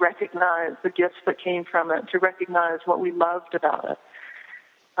was, to recognize the gifts that came from it, to recognize what we loved about it,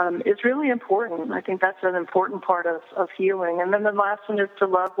 is really important. I think that's an important part of healing. And then the last one is to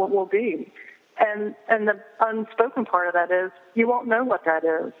love what will be. And the unspoken part of that is you won't know what that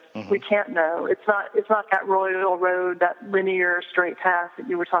is. Mm-hmm. We can't know. It's not that royal road, that linear straight path that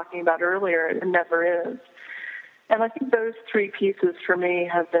you were talking about earlier. It never is. And I think those three pieces for me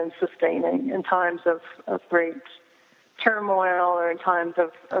have been sustaining in times of great turmoil or in times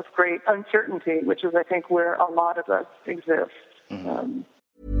of great uncertainty, which is, I think, where a lot of us exist. Mm-hmm.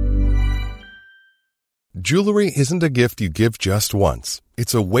 Jewelry isn't a gift you give just once.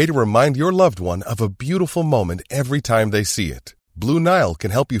 It's a way to remind your loved one of a beautiful moment every time they see it. Blue Nile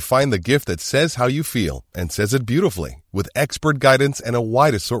can help you find the gift that says how you feel and says it beautifully, with expert guidance and a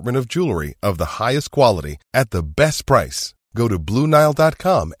wide assortment of jewelry of the highest quality at the best price. Go to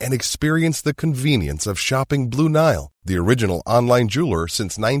BlueNile.com and experience the convenience of shopping Blue Nile, the original online jeweler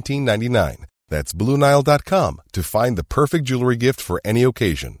since 1999. That's BlueNile.com to find the perfect jewelry gift for any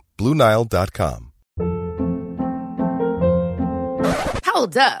occasion. BlueNile.com.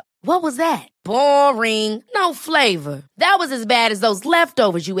 Hold up. What was that? Boring. No flavor. That was as bad as those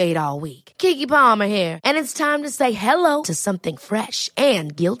leftovers you ate all week. Keke Palmer here, and it's time to say hello to something fresh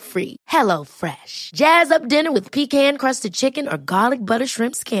and guilt-free. Hello Fresh. Jazz up dinner with pecan-crusted chicken or garlic butter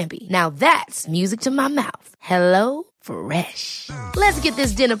shrimp scampi. Now that's music to my mouth. Hello Fresh. Let's get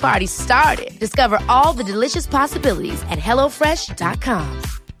this dinner party started. Discover all the delicious possibilities at HelloFresh.com.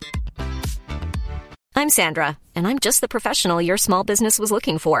 I'm Sandra, and I'm just the professional your small business was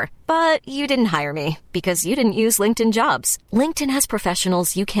looking for. But you didn't hire me because you didn't use LinkedIn Jobs. LinkedIn has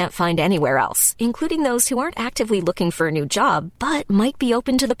professionals you can't find anywhere else, including those who aren't actively looking for a new job, but might be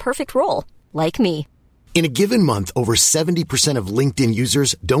open to the perfect role, like me. In a given month, over 70% of LinkedIn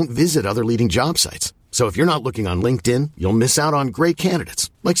users don't visit other leading job sites. So if you're not looking on LinkedIn, you'll miss out on great candidates,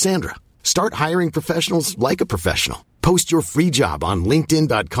 like Sandra. Start hiring professionals like a professional. Post your free job on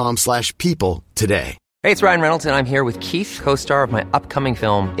linkedin.com/people today. Hey, it's Ryan Reynolds, and I'm here with Keith, co-star of my upcoming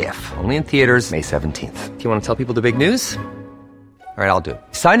film, If, only in theaters May 17th. Do you want to tell people the big news? All right, I'll do it.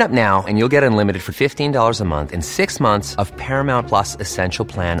 Sign up now and you'll get unlimited for $15 a month and 6 months of Paramount Plus Essential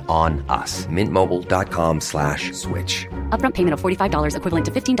Plan on us. MintMobile.com/switch. Upfront payment of $45 equivalent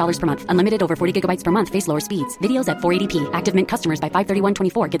to $15 per month. Unlimited over 40 gigabytes per month. Face lower speeds. Videos at 480p. Active Mint customers by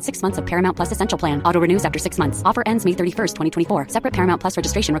 531.24 get 6 months of Paramount Plus Essential Plan. Auto renews after 6 months. Offer ends May 31st, 2024. Separate Paramount Plus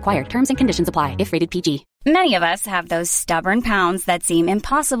registration required. Terms and conditions apply if rated PG. Many of us have those stubborn pounds that seem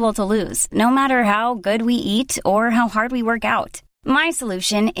impossible to lose, no matter how good we eat or how hard we work out. My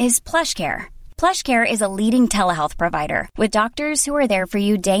solution is PlushCare. PlushCare is a leading telehealth provider with doctors who are there for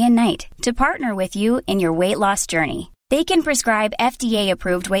you day and night to partner with you in your weight loss journey. They can prescribe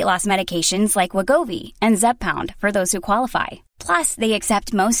FDA-approved weight loss medications like Wegovy and Zepbound for those who qualify. Plus, they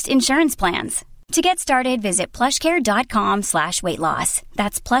accept most insurance plans. To get started, visit plushcare.com/weightloss.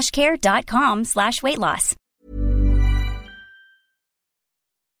 That's plushcare.com/weightloss.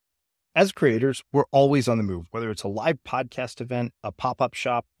 As creators, we're always on the move. Whether it's a live podcast event, a pop-up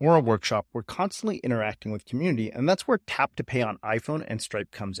shop, or a workshop, we're constantly interacting with community, and that's where Tap to Pay on iPhone and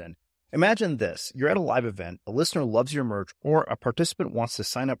Stripe comes in. Imagine this. You're at a live event, a listener loves your merch, or a participant wants to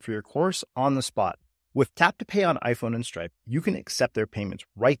sign up for your course on the spot. With Tap to Pay on iPhone and Stripe, you can accept their payments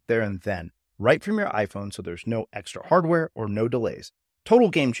right there and then, right from your iPhone, so there's no extra hardware or no delays. Total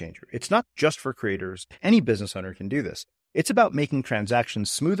game changer. It's not just for creators. Any business owner can do this. It's about making transactions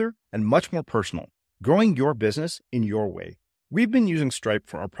smoother and much more personal, growing your business in your way. We've been using Stripe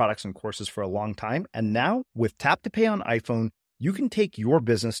for our products and courses for a long time, and now with Tap to Pay on iPhone, you can take your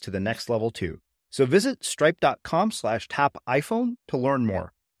business to the next level too. So visit stripe.com/tapiphone to learn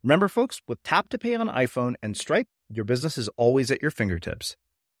more. Remember, folks, with Tap to Pay on iPhone and Stripe, your business is always at your fingertips.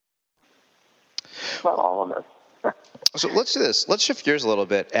 Well, all of us. So let's do this. Let's shift gears a little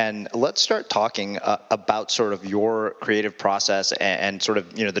bit and let's start talking about sort of your creative process and sort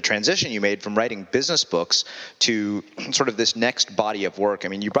of, the transition you made from writing business books to sort of this next body of work. I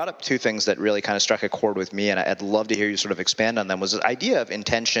mean, you brought up two things that really kind of struck a chord with me, and I'd love to hear you sort of expand on them, was this idea of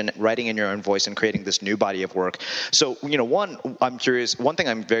intention, writing in your own voice and creating this new body of work. So, one thing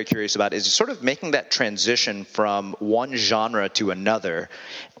I'm very curious about is sort of making that transition from one genre to another.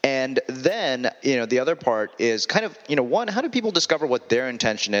 And then, the other part is kind of, one, how do people discover what their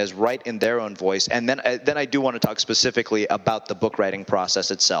intention is, write in their own voice? And then I do want to talk specifically about the book writing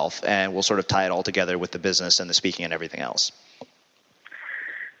process itself, and we'll sort of tie it all together with the business and the speaking and everything else.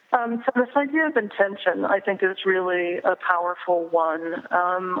 So this idea of intention, I think, is really a powerful one.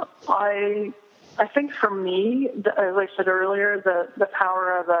 I think for me, as I said earlier, the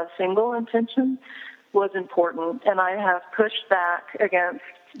power of a single intention was important, and I have pushed back against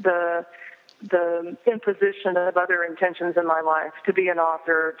the imposition of other intentions in my life, to be an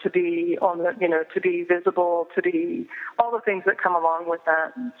author, to be to be visible, to be all the things that come along with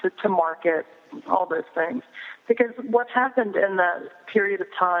that, to market, all those things. Because what happened in that period of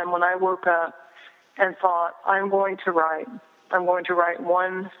time when I woke up and thought, I'm going to write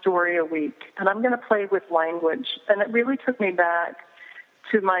one story a week, and I'm going to play with language. And it really took me back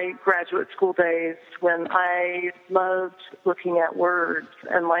to my graduate school days when I loved looking at words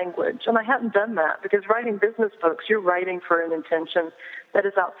and language. And I hadn't done that because writing business books, you're writing for an intention that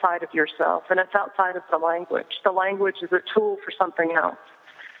is outside of yourself, and it's outside of the language. The language is a tool for something else.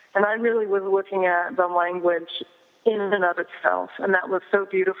 And I really was looking at the language in and of itself, and that was so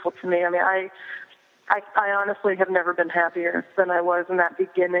beautiful to me. I mean, I honestly have never been happier than I was in that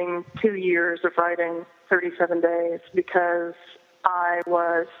beginning 2 years of writing 37 days, because I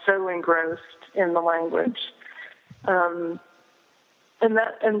was so engrossed in the language. And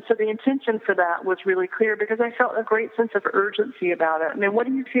so the intention for that was really clear, because I felt a great sense of urgency about it. I mean, what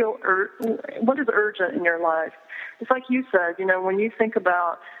do you feel, what is urgent in your life? It's like you said, when you think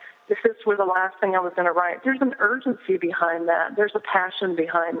about if this were the last thing I was going to write, there's an urgency behind that. There's a passion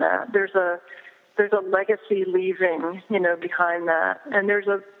behind that. There's a legacy leaving, behind that. And there's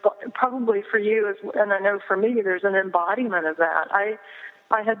probably for you, and I know for me, there's an embodiment of that. I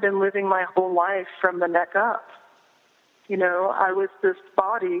had been living my whole life from the neck up. I was this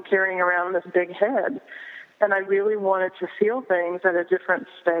body carrying around this big head, and I really wanted to feel things at a different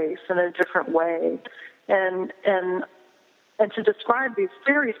space, in a different way. And to describe these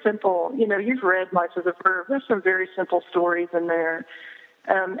very simple, you've read Life as a Verb. There's some very simple stories in there.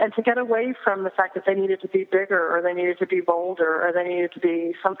 And to get away from the fact that they needed to be bigger, or they needed to be bolder, or they needed to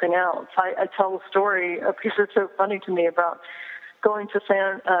be something else. I tell a story, because it's so funny to me, about going to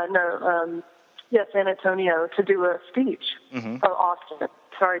San Antonio to do a speech, Austin,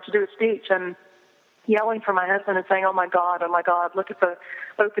 to do a speech, and yelling for my husband and saying, oh my God, look at the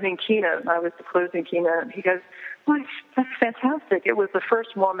opening keynote. I was the closing keynote. He goes, well, that's fantastic. It was the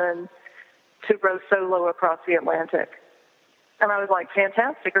first woman to row solo across the Atlantic. And I was like,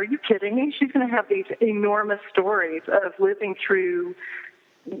 fantastic. Are you kidding me? She's going to have these enormous stories of living through,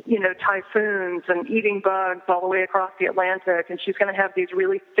 typhoons and eating bugs all the way across the Atlantic. And she's going to have these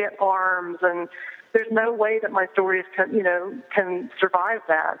really fit arms. And there's no way that my stories can survive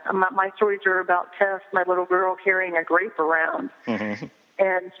that. My stories are about Tess, my little girl, carrying a grape around. Mm-hmm.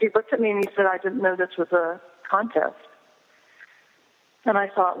 And he looked at me and he said, I didn't know this was a contest. And I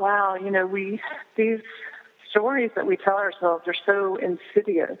thought, wow, these stories that we tell ourselves are so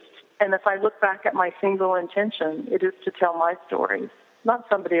insidious. And if I look back at my single intention, it is to tell my stories, not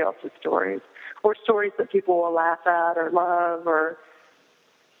somebody else's stories, or stories that people will laugh at or love, or,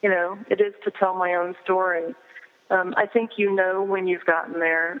 it is to tell my own story. I think when you've gotten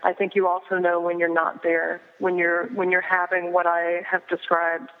there. I think you also know when you're not there, when you're having what I have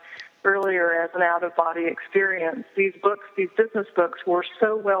described earlier as an out-of-body experience. These business books were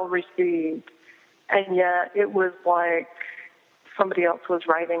so well received, and yet it was like somebody else was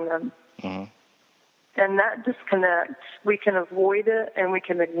writing them. Mm-hmm. And that disconnect, we can avoid it and we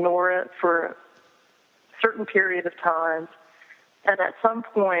can ignore it for a certain period of time. And at some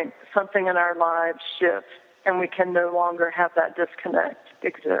point, something in our lives shifts and we can no longer have that disconnect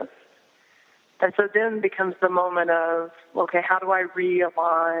exist. And so then becomes the moment of, okay, how do I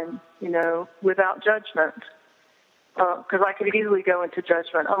realign, without judgment? Because I could easily go into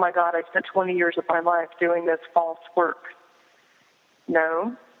judgment. Oh, my God, I spent 20 years of my life doing this false work.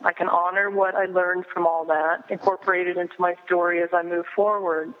 No, I can honor what I learned from all that, incorporate it into my story as I move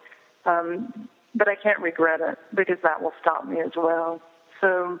forward. But I can't regret it, because that will stop me as well.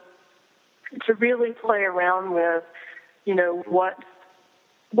 So to really play around with,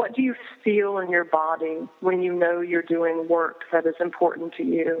 what do you feel in your body when you know you're doing work that is important to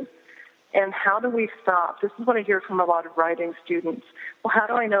you? And how do we stop? This is what I hear from a lot of writing students. Well, how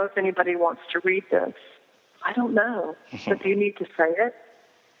do I know if anybody wants to read this? I don't know. But do you need to say it?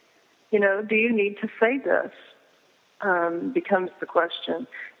 Do you need to say this? Becomes the question.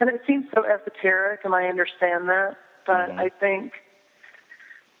 And it seems so esoteric, and I understand that. But I think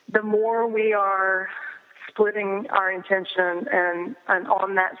the more we are splitting our intention and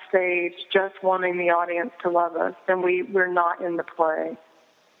on that stage just wanting the audience to love us, then we're not in the play.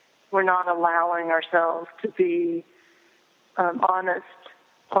 We're not allowing ourselves to be honest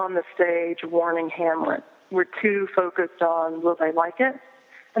on the stage warning Hamlet. We're too focused on, will they like it?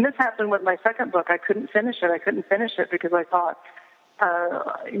 And this happened with my second book. I couldn't finish it because I thought,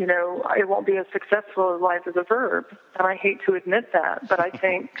 it won't be as successful as Life is a Verb. And I hate to admit that, but I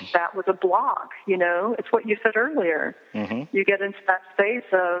think that was a block, It's what you said earlier. Mm-hmm. You get into that space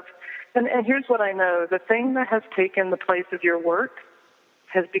of, and here's what I know, the thing that has taken the place of your work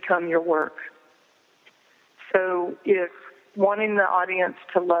has become your work. So if wanting the audience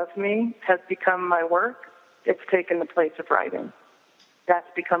to love me has become my work, it's taken the place of writing. That's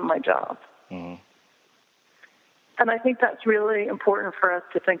become my job. Mm-hmm. And I think that's really important for us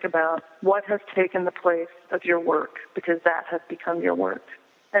to think about. What has taken the place of your work? Because that has become your work.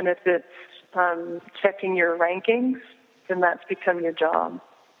 And if it's checking your rankings, then that's become your job.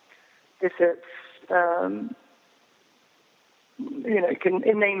 If it's, you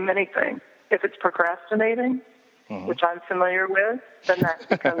can name anything. If it's procrastinating, which I'm familiar with, then that's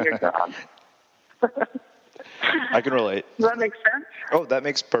become your job. I can relate. Does that make sense? Oh, that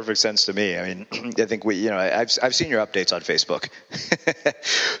makes perfect sense to me. I mean, I think I've seen your updates on Facebook.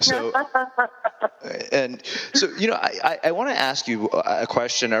 I want to ask you a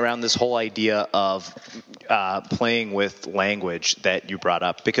question around this whole idea of playing with language that you brought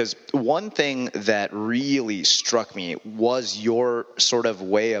up, because one thing that really struck me was your sort of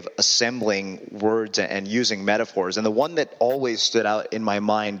way of assembling words and using metaphors. And the one that always stood out in my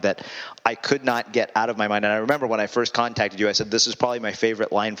mind that I could not get out of my mind, and I remember when I first contacted you, I said, this is probably my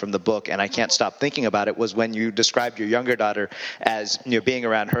favorite line from the book, and I can't stop thinking about it, was when you described your younger daughter as, being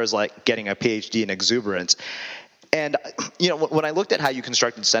around her is like getting a PhD in exuberance. And, when I looked at how you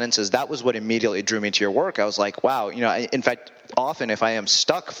constructed sentences, that was what immediately drew me to your work. I was like, wow, in fact, often if I am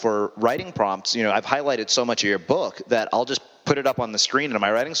stuck for writing prompts, I've highlighted so much of your book that I'll just put it up on the screen in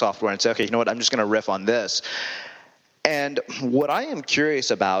my writing software and say, okay, you know what, I'm just going to riff on this. And what I am curious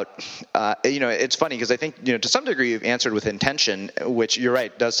about, it's funny because I think, to some degree you've answered with intention, which you're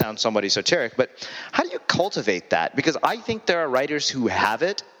right, does sound somewhat esoteric, but how do you cultivate that? Because I think there are writers who have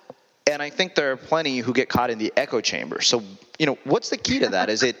it, and I think there are plenty who get caught in the echo chamber. So, what's the key to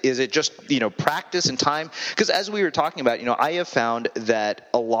that? Is it just, practice and time? Because as we were talking about, I have found that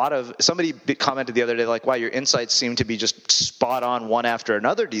somebody commented the other day, like, wow, your insights seem to be just spot on one after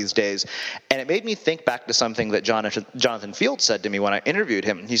another these days. And it made me think back to something that Jonathan Field said to me when I interviewed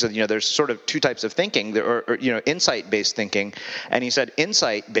him. He said, there's sort of two types of thinking, or insight-based thinking. And he said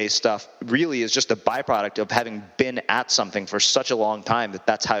insight-based stuff really is just a byproduct of having been at something for such a long time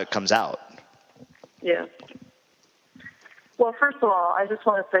that's how it comes out. Yeah. Well, first of all, I just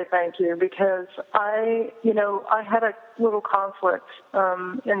want to say thank you, because I had a little conflict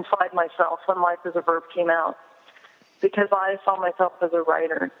inside myself when Life is a Verb came out, because I saw myself as a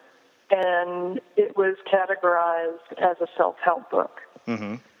writer, and it was categorized as a self-help book.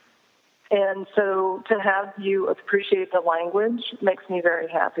 Mm-hmm. And so to have you appreciate the language makes me very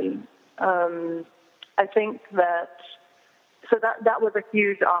happy. I think So that was a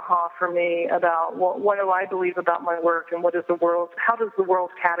huge aha for me about, well, what do I believe about my work, and how does the world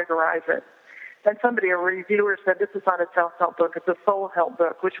categorize it? And a reviewer said, this is not a self-help book, it's a soul help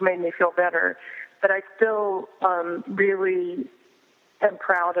book, which made me feel better. But I still really am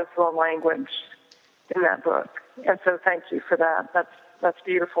proud of the language in that book. And so thank you for that. That's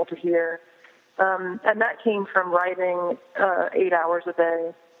beautiful to hear. And that came from writing 8 hours a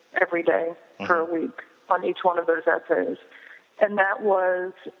day, every day, for a week on each one of those essays. And that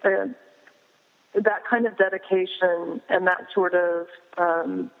was that kind of dedication and that sort of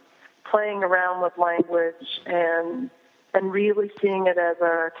playing around with language and really seeing it as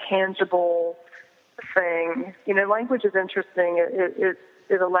a tangible thing. Language is interesting.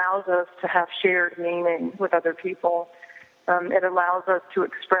 It allows us to have shared meaning with other people. It allows us to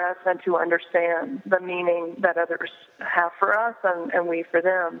express and to understand the meaning that others have for us and we for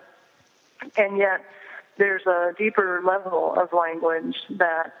them. And yet, there's a deeper level of language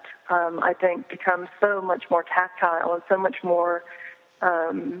that I think becomes so much more tactile and so much more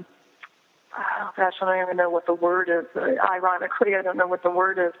I don't even know what the word is. Ironically, I don't know what the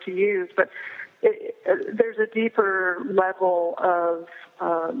word is to use, but there's a deeper level of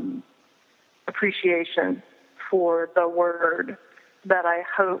appreciation for the word that I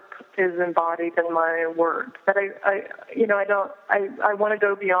hope is embodied in my work. That I want to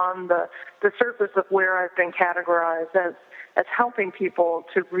go beyond the surface of where I've been categorized as helping people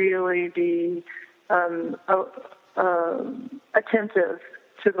to really be attentive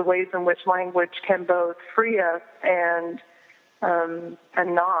to the ways in which language can both free us and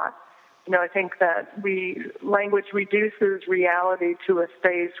not. I think that language reduces reality to a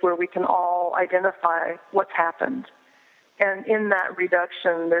space where we can all identify what's happened. And in that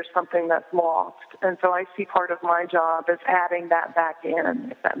reduction, there's something that's lost. And so I see part of my job as adding that back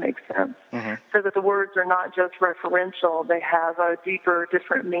in, if that makes sense. Mm-hmm. So that the words are not just referential, they have a deeper,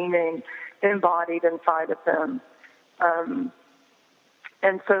 different meaning embodied inside of them.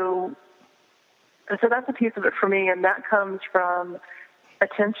 And so that's a piece of it for me, and that comes from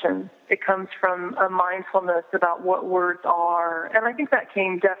attention. It comes from a mindfulness about what words are. And I think that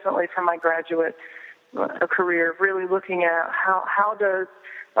came definitely from my graduate career, really looking at how does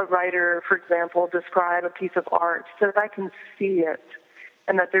a writer, for example, describe a piece of art so that I can see it,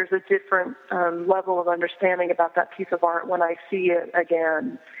 and that there's a different level of understanding about that piece of art when I see it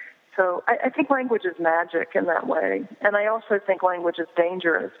again. So I think language is magic in that way, and I also think language is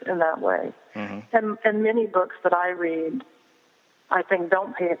dangerous in that way. Mm-hmm. And many books that I read, I think,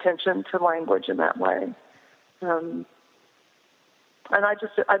 don't pay attention to language in that way. And I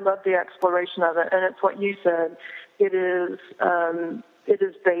love the exploration of it, and it's what you said. It is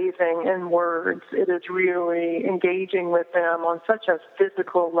bathing in words. It is really engaging with them on such a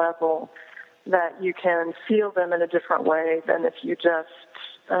physical level that you can feel them in a different way than if you just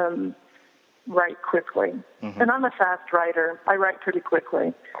write quickly. Mm-hmm. And I'm a fast writer. I write pretty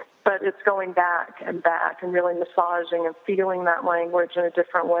quickly. But it's going back and really massaging and feeling that language in a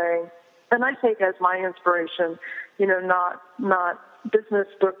different way. And I take as my inspiration, not business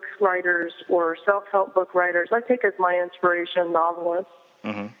book writers or self-help book writers. I take as my inspiration novelists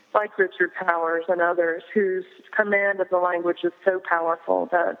mm-hmm. like Richard Powers and others whose command of the language is so powerful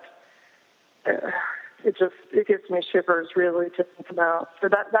that it gives me shivers really to think about. So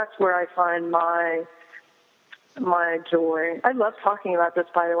that's where I find my joy. I love talking about this,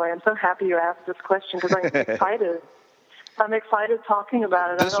 by the way. I'm so happy you asked this question because I'm excited. I'm excited talking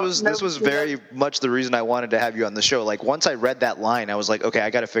about it. This was very much the reason I wanted to have you on the show. Like, once I read that line, I was like, okay, I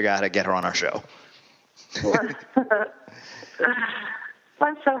got to figure out how to get her on our show.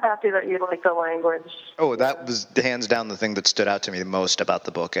 I'm so happy that you like the language. Oh, that was hands down the thing that stood out to me the most about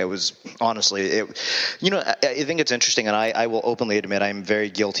the book. It was honestly, I think it's interesting, and I will openly admit I'm very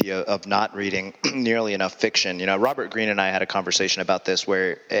guilty of not reading nearly enough fiction. Robert Greene and I had a conversation about this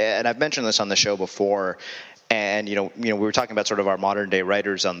and I've mentioned this on the show before. And, we were talking about sort of our modern day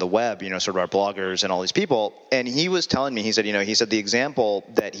writers on the web, sort of our bloggers and all these people. And he was telling me, he said the example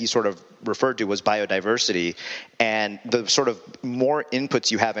that he sort of referred to was biodiversity, and the sort of more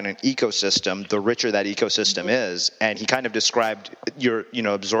inputs you have in an ecosystem, the richer that ecosystem is. And he kind of described your,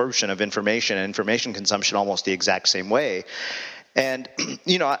 absorption of information and information consumption almost the exact same way. And,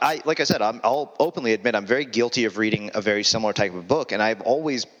 like I said, I'll openly admit I'm very guilty of reading a very similar type of book. And I've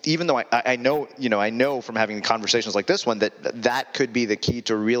always, even though I know from having conversations like this one that could be the key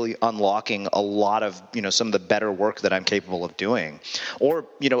to really unlocking a lot of, some of the better work that I'm capable of doing. Or,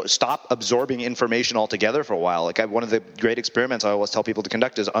 stop absorbing information altogether for a while. Like one of the great experiments I always tell people to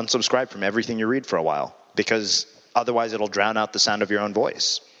conduct is unsubscribe from everything you read for a while, because otherwise it'll drown out the sound of your own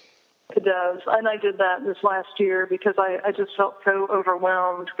voice. It does, and I did that this last year because I just felt so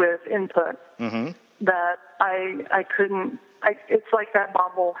overwhelmed with input mm-hmm. that I couldn't. It's like that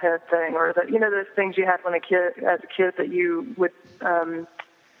bobblehead thing, or those things you had as a kid that you would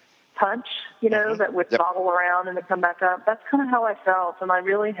punch, mm-hmm. that would bobble around and then come back up. That's kind of how I felt, and I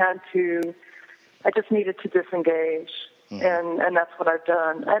really had to. I just needed to disengage, mm-hmm. and that's what I've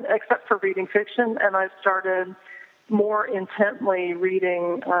done. And except for reading fiction, and I've started more intently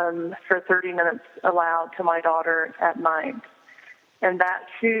reading for 30 minutes aloud to my daughter at night. And that,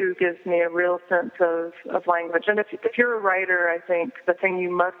 too, gives me a real sense of language. And if you're a writer, I think the thing you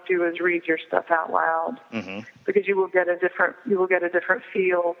must do is read your stuff out loud, mm-hmm. because you will get a different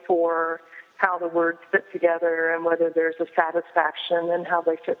feel for how the words fit together and whether there's a satisfaction in how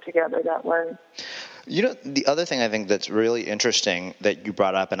they fit together that way. The other thing I think that's really interesting that you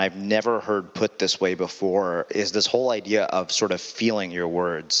brought up, and I've never heard put this way before, is this whole idea of sort of feeling your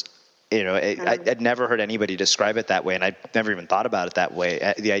words. I'd never heard anybody describe it that way, and I'd never even thought about it that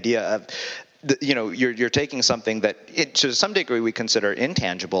way. The idea of you're taking something that to some degree we consider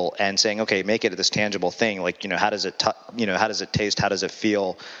intangible and saying, okay, make it this tangible thing. Like, how does it, how does it taste? How does it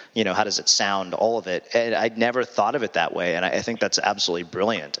feel? How does it sound? All of it. And I'd never thought of it that way. And I think that's absolutely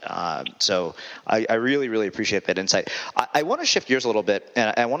brilliant. So I really, really appreciate that insight. I want to shift gears a little bit,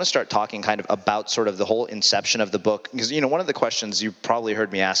 and I want to start talking kind of about sort of the whole inception of the book. Because, one of the questions you probably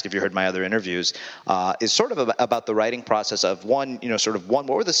heard me ask if you heard my other interviews is sort of about the writing process of what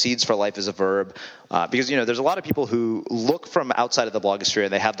were the seeds for Life as a Verb? Because, there's a lot of people who look from outside of the blogosphere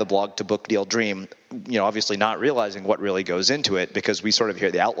and they have the blog to book deal dream, obviously not realizing what really goes into it, because we sort of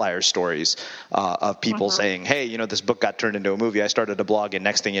hear the outlier stories of people saying, hey, this book got turned into a movie. I started a blog and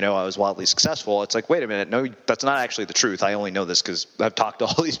next thing you know, I was wildly successful. It's like, wait a minute. No, that's not actually the truth. I only know this because I've talked to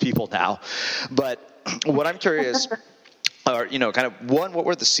all these people now. But what I'm curious or, kind of what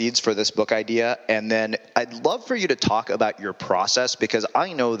were the seeds for this book idea? And then I'd love for you to talk about your process, because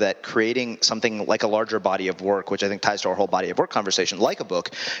I know that creating something like a larger body of work, which I think ties to our whole body of work conversation, like a book,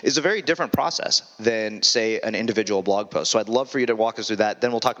 is a very different process than, say, an individual blog post. So I'd love for you to walk us through that.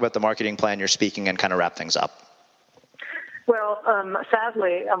 Then we'll talk about the marketing plan, your speaking, and kind of wrap things up. Well,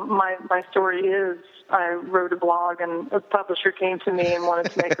 sadly, my story is I wrote a blog and a publisher came to me and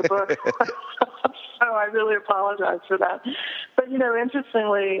wanted to make a book. So I really apologize for that. But,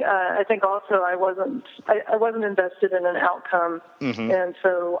 interestingly, I think also I wasn't invested in an outcome. And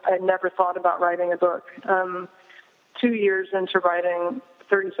so I never thought about writing a book. 2 years into writing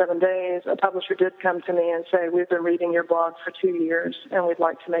 37 Days, a publisher did come to me and say, we've been reading your blog for 2 years and we'd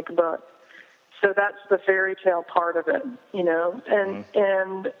like to make a book. So that's the fairy tale part of it,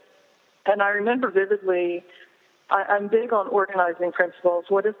 and I remember vividly, I'm big on organizing principles.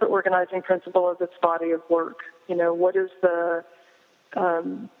 What is the organizing principle of this body of work? What is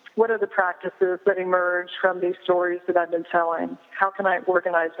what are the practices that emerge from these stories that I've been telling? How can I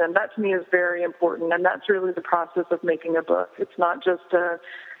organize them? That to me is very important, and that's really the process of making a book. It's not just a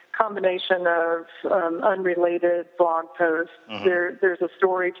combination of unrelated blog posts. There's a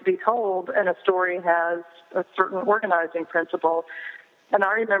story to be told, and a story has a certain organizing principle. And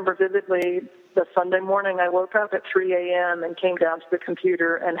I remember vividly the Sunday morning I woke up at 3 a.m. and came down to the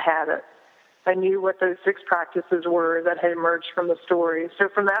computer and had it. I knew what those 6 practices were that had emerged from the story. So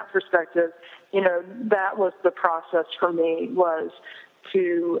from that perspective, that was the process for me, was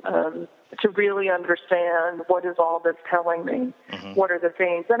to really understand what is all that's telling me, what are the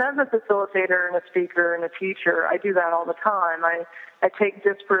things. And as a facilitator and a speaker and a teacher, I do that all the time. I take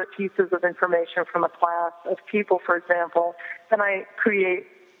disparate pieces of information from a class of people, for example, and I create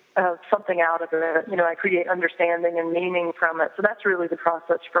something out of it. I create understanding and meaning from it. So that's really the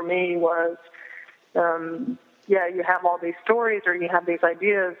process for me was, you have all these stories or you have these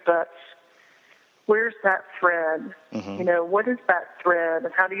ideas, but where's that thread? What is that thread,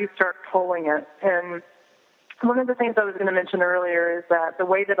 and how do you start pulling it? And one of the things I was going to mention earlier is that the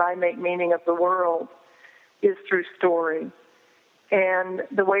way that I make meaning of the world is through story. And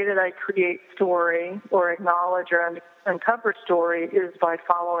the way that I create story or acknowledge or uncover story is by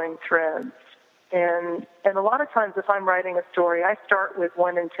following threads. And a lot of times if I'm writing a story, I start with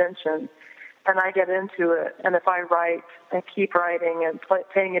one intention and I get into it. And if I write and keep writing and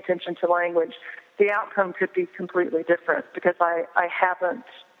paying attention to language, the outcome could be completely different because I haven't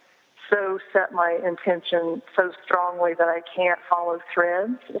so set my intention so strongly that I can't follow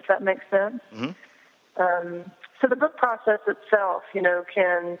threads, if that makes sense. So the book process itself,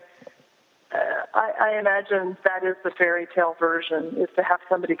 I imagine that is the fairy tale version, is to have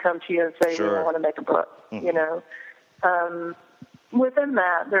somebody come to you and say, we want to make a book, Within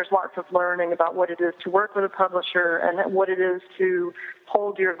that, there's lots of learning about what it is to work with a publisher and what it is to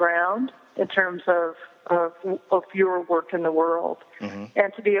hold your ground in terms of your work in the world,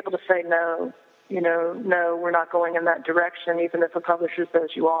 and to be able to say no, no, we're not going in that direction, even if a publisher says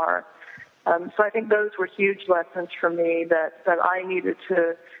you are. So I think those were huge lessons for me that I needed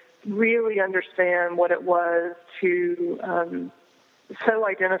to really understand what it was to so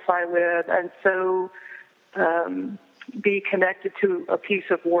identify with and so be connected to a piece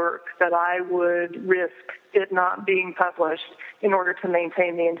of work that I would risk it not being published in order to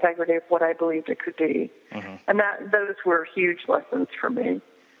maintain the integrity of what I believed it could be. And those were huge lessons for me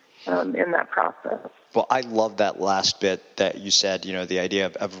in that process. Well, I love that last bit that you said, the idea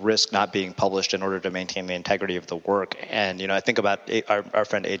of risk not being published in order to maintain the integrity of the work. And, I think about our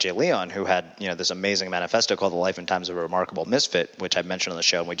friend A.J. Leon, who had, this amazing manifesto called The Life and Times of a Remarkable Misfit, which I mentioned on the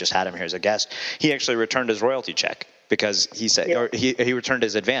show, and we just had him here as a guest. He actually returned his royalty check because he said, or he returned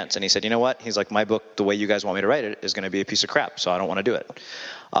his advance, and he said, you know what? He's like, my book, the way you guys want me to write it, is going to be a piece of crap, so I don't want to do it.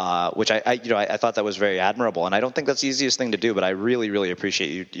 Which I thought that was very admirable, and I don't think that's the easiest thing to do, but I really, really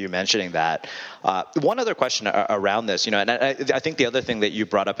appreciate you mentioning that. One other question around this, and I think the other thing that you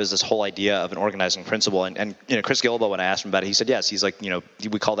brought up is this whole idea of an organizing principle, and Chris Gilbo, when I asked him about it, he said yes. He's like,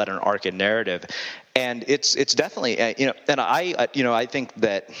 we call that an arc in narrative, and it's definitely, and I think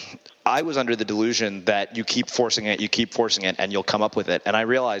that I was under the delusion that you keep forcing it, and you'll come up with it. And I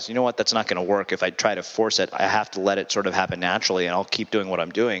realized, you know what, that's not going to work. If I try to force it, I have to let it sort of happen naturally, and I'll keep doing what I'm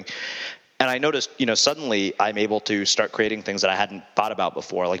doing. And I noticed, suddenly I'm able to start creating things that I hadn't thought about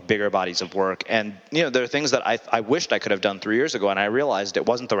before, like bigger bodies of work. And, there are things that I wished I could have done 3 years ago, and I realized it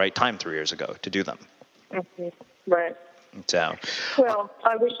wasn't the right time 3 years ago to do them. Mm-hmm. Right. So, well,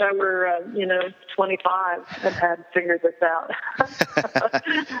 I wish I were, 25 and had figured this out.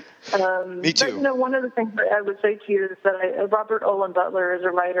 Me too. But, one of the things that I would say to you is that Robert Olin Butler is a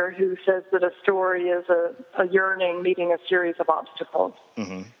writer who says that a story is a yearning meeting a series of obstacles.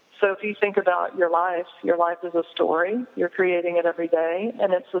 Mm-hmm. So if you think about your life is a story. You're creating it every day,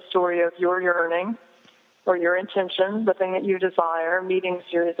 and it's the story of your yearning or your intention, the thing that you desire, meeting a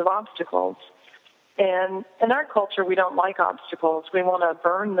series of obstacles. And in our culture, we don't like obstacles. We want to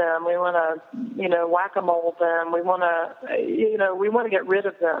burn them. We want to, whack-a-mole them. We want to, get rid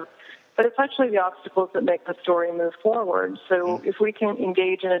of them. But it's actually the obstacles that make the story move forward. So if we can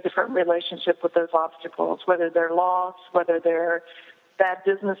engage in a different relationship with those obstacles, whether they're loss, whether they're bad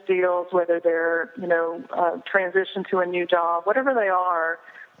business deals, whether they're, transition to a new job, whatever they are,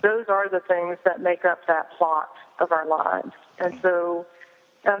 those are the things that make up that plot of our lives. And so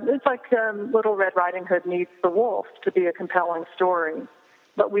it's like Little Red Riding Hood needs the wolf to be a compelling story,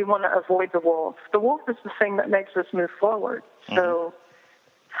 but we want to avoid the wolf. The wolf is the thing that makes us move forward. So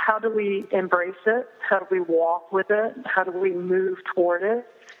how do we embrace it? How do we walk with it? How do we move toward it?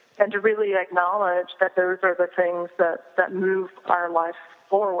 And to really acknowledge that those are the things that move our life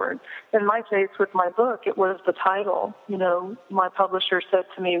forward. In my case, with my book, it was the title. My publisher said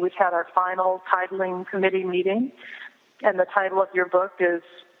to me, we've had our final titling committee meeting, and the title of your book is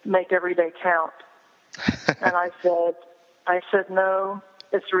Make Every Day Count. And I said, no,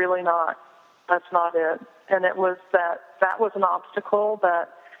 it's really not. That's not it. And it was that was an obstacle that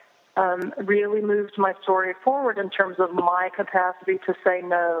really moved my story forward in terms of my capacity to say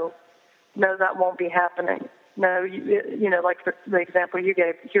no, that won't be happening. No, like the example you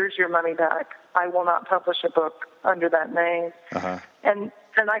gave, here's your money back. I will not publish a book under that name. Uh-huh. And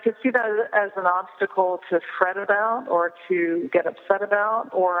I could see that as an obstacle to fret about or to get upset about,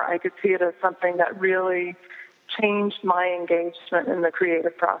 or I could see it as something that really changed my engagement in the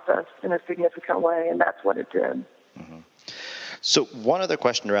creative process in a significant way, and that's what it did. Mm-hmm. So one other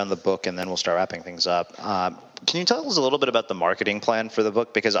question around the book, and then we'll start wrapping things up. Can you tell us a little bit about the marketing plan for the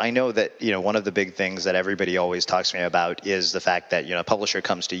book? Because I know that, one of the big things that everybody always talks to me about is the fact that, a publisher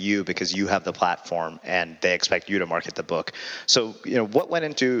comes to you because you have the platform and they expect you to market the book. So, what went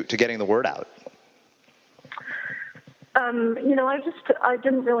into getting the word out? I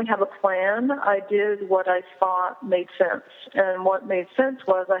didn't really have a plan. I did what I thought made sense. And what made sense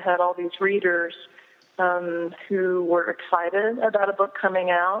was I had all these readers who were excited about a book coming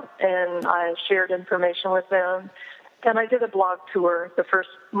out, and I shared information with them. And I did a blog tour the first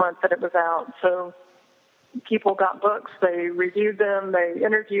month that it was out. So people got books, they reviewed them, they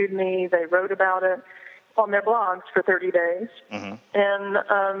interviewed me, they wrote about it on their blogs for 30 days. Mm-hmm.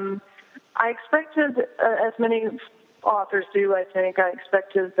 And I expected, as many authors do, I think, I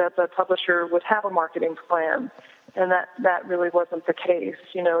expected that the publisher would have a marketing plan. And that really wasn't the case.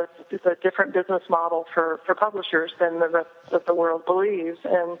 It's a different business model for publishers than the rest of the world believes.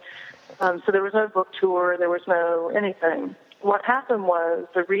 And so there was no book tour, there was no anything. What happened was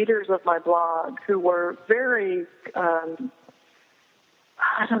the readers of my blog, who were very, it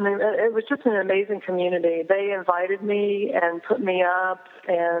was just an amazing community. They invited me and put me up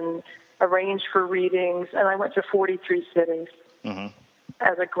and arranged for readings, and I went to 43 cities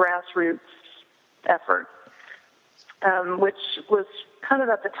as a grassroots effort. Which was kind of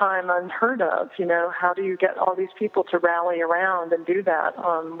at the time unheard of. How do you get all these people to rally around and do that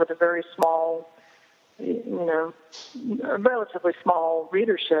with a very small, relatively small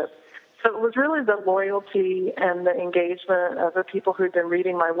readership? So it was really the loyalty and the engagement of the people who'd been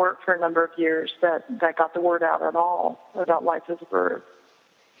reading my work for a number of years that got the word out at all about Life as a Verb.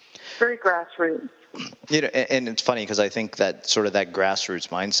 Very grassroots. And it's funny because I think that sort of that grassroots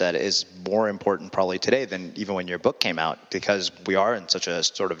mindset is more important probably today than even when your book came out, because we are in such a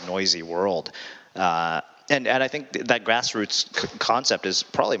sort of noisy world. And I think that grassroots concept is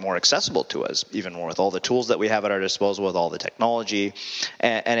probably more accessible to us, even more with all the tools that we have at our disposal, with all the technology.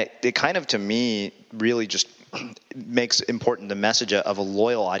 And it kind of, to me, really just makes important the message of a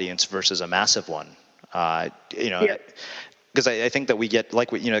loyal audience versus a massive one. Because I think that we get,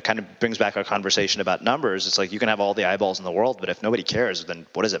 like, it kind of brings back our conversation about numbers. It's like you can have all the eyeballs in the world, but if nobody cares, then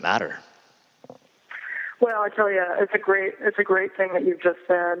what does it matter? Well, I tell you, it's a great thing that you've just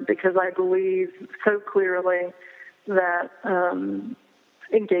said, because I believe so clearly that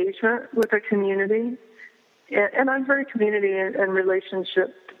engagement with a community, and I'm very community and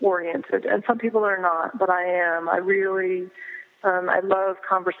relationship oriented, and some people are not, but I am. I really, I love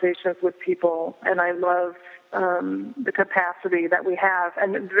conversations with people, and I love the capacity that we have,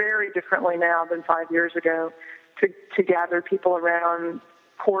 and very differently now than 5 years ago, to gather people around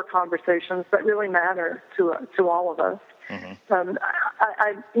core conversations that really matter to all of us. Mm-hmm.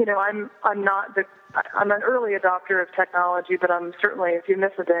 I'm an early adopter of technology, but I'm certainly, if you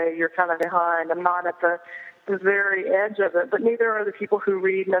miss a day, you're kind of behind. I'm not at the very edge of it, but neither are the people who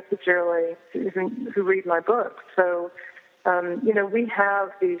read necessarily, who read my book. So, we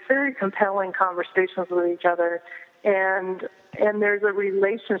have these very compelling conversations with each other, and there's a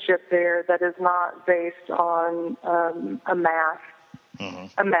relationship there that is not based on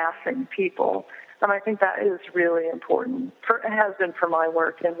amassing people. And I think that is really important. It has been for my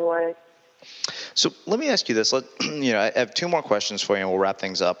work anyway. So let me ask you this. I have two more questions for you, and we'll wrap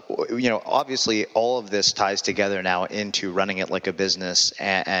things up. Obviously, all of this ties together now into running it like a business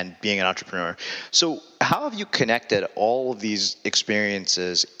and being an entrepreneur. So how have you connected all of these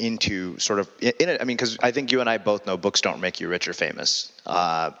experiences into sort of because I think you and I both know books don't make you rich or famous.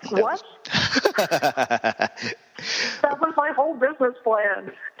 What? That was my whole business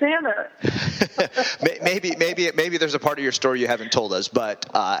plan. Damn it. maybe there's a part of your story you haven't told us, but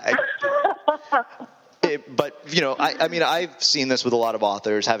I've seen this with a lot of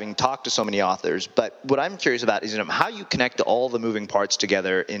authors, having talked to so many authors. But what I'm curious about is how you connect all the moving parts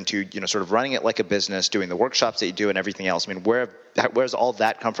together into sort of running it like a business, doing the workshops that you do, and everything else. I mean, where's all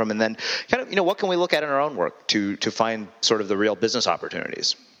that come from? And then kind of what can we look at in our own work to find sort of the real business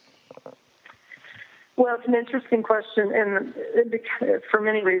opportunities? Well, it's an interesting question, and for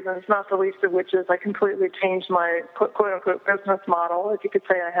many reasons, not the least of which is I completely changed my quote-unquote business model, if you could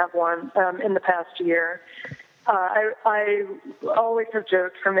say I have one, in the past year. I always have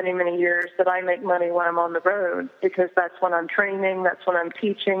joked for many, many years that I make money when I'm on the road, because that's when I'm training, that's when I'm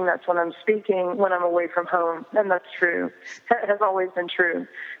teaching, that's when I'm speaking, when I'm away from home, and that's true. That has always been true.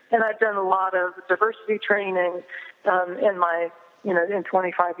 And I've done a lot of diversity training in my in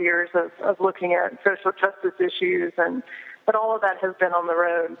 25 years of looking at social justice issues, but all of that has been on the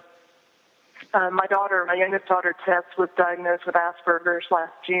road. My youngest daughter, Tess, was diagnosed with Asperger's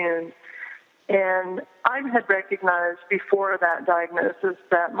last June, and I had recognized before that diagnosis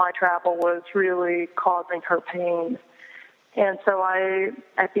that my travel was really causing her pain. And so I,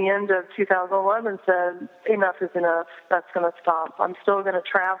 at the end of 2011, said, enough is enough. That's going to stop. I'm still going to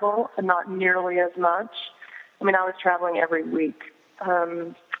travel, and not nearly as much. I was traveling every week.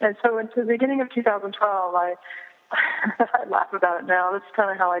 And so into the beginning of 2012, I laugh about it now. That's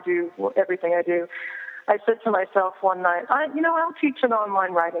kind of how I do everything I do. I said to myself one night, I'll teach an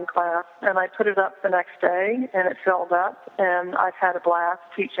online writing class. And I put it up the next day, and it filled up. And I've had a blast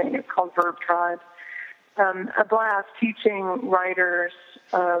teaching. It's called Verb Tribe. A blast teaching writers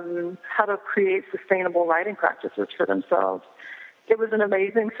how to create sustainable writing practices for themselves. It was an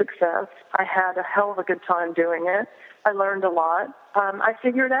amazing success. I had a hell of a good time doing it. I learned a lot. I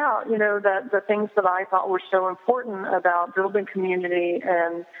figured out, that the things that I thought were so important about building community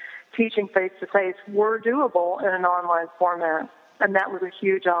and teaching face-to-face were doable in an online format. And that was a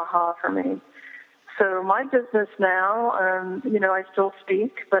huge aha for me. So my business now, I still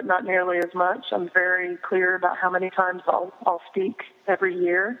speak, but not nearly as much. I'm very clear about how many times I'll speak every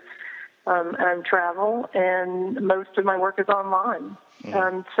year. And travel, and most of my work is online.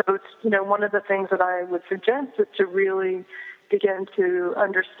 So it's, one of the things that I would suggest is to really begin to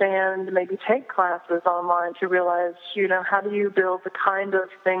understand, maybe take classes online to realize, how do you build the kind of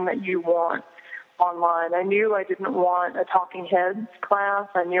thing that you want online. I knew I didn't want a talking heads class.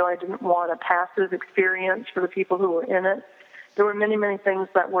 I knew I didn't want a passive experience for the people who were in it. There were many, many things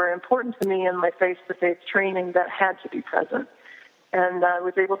that were important to me in my face-to-face training that had to be present. And I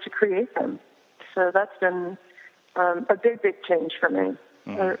was able to create them. So that's been a big, big change for me.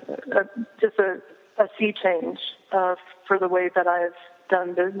 Just a sea change for the way that I've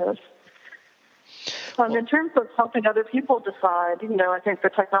done business. In terms of helping other people decide, I think the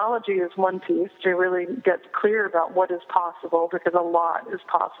technology is one piece to really get clear about what is possible, because a lot is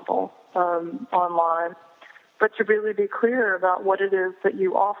possible online. but to really be clear about what it is that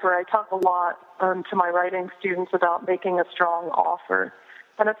you offer. I talk a lot to my writing students about making a strong offer.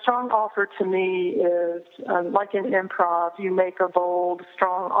 And a strong offer to me is, like in improv, you make a bold,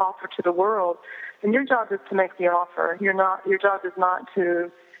 strong offer to the world, and your job is to make the offer. Your job is not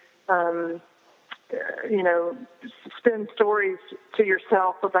to, spin stories to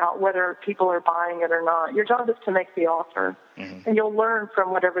yourself about whether people are buying it or not. Your job is to make the offer, and you'll learn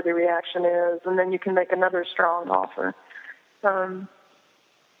from whatever the reaction is, and then you can make another strong offer.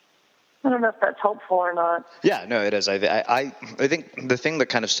 I don't know if that's helpful or not. Yeah, no, it is. I think the thing that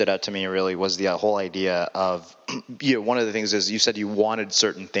kind of stood out to me really was the whole idea of, one of the things is you said you wanted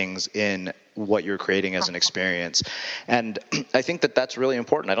certain things in what you're creating as an experience. And I think that that's really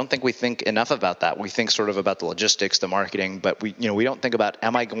important. I don't think we think enough about that. We think sort of about the logistics, the marketing, but we don't think about,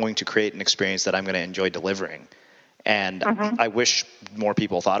 am I going to create an experience that I'm going to enjoy delivering? And I wish more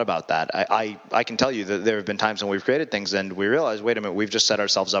people thought about that. I can tell you that there have been times when we've created things and we realize, wait a minute, we've just set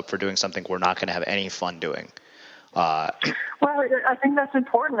ourselves up for doing something we're not going to have any fun doing. Well, I think that's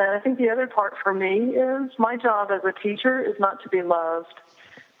important. And I think the other part for me is my job as a teacher is not to be loved.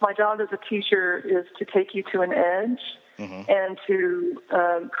 My job as a teacher is to take you to an edge and to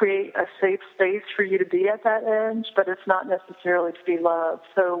create a safe space for you to be at that edge, but it's not necessarily to be loved.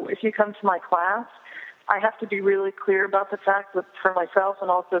 So if you come to my class, I have to be really clear about the fact that for myself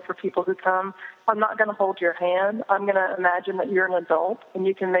and also for people who come, I'm not going to hold your hand. I'm going to imagine that you're an adult and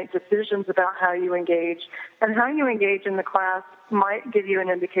you can make decisions about how you engage. And how you engage in the class might give you an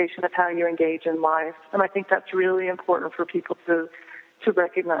indication of how you engage in life. And I think that's really important for people to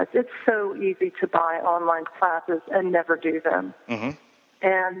recognize. It's so easy to buy online classes and never do them.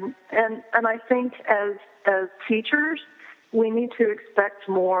 And I think as teachers, we need to expect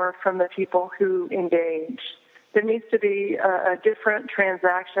more from the people who engage. There needs to be a different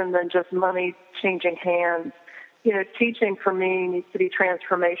transaction than just money changing hands. Teaching for me needs to be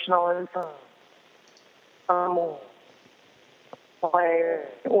transformational in some way.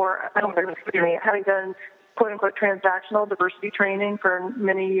 Or I don't know, having done quote-unquote transactional diversity training for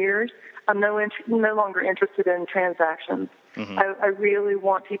many years, I'm no longer interested in transactions. I really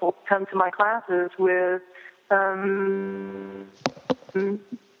want people to come to my classes with an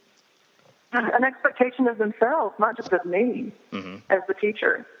expectation of themselves, not just of me as the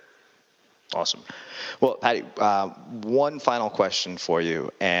teacher. Awesome. Well, Patti, one final question for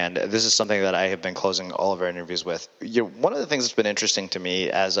you, and this is something that I have been closing all of our interviews with. One of the things that's been interesting to me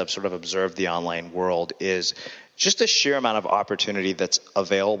as I've sort of observed the online world is just the sheer amount of opportunity that's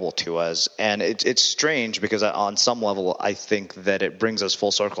available to us. And it's strange because on some level, I think that it brings us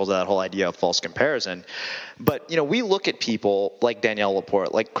full circle to that whole idea of false comparison. But, we look at people like Danielle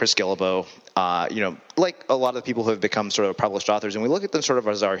Laporte, like Chris Guillebeau, like a lot of the people who have become sort of published authors, and we look at them sort of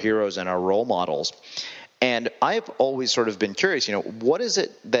as our heroes and our role models. And I've always sort of been curious, what is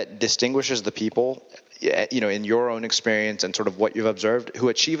it that distinguishes the people, in your own experience and sort of what you've observed, who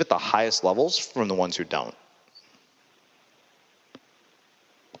achieve at the highest levels from the ones who don't?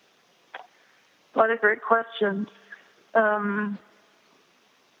 What a great question. I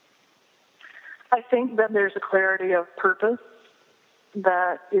think that there's a clarity of purpose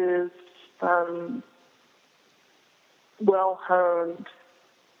that is well-honed.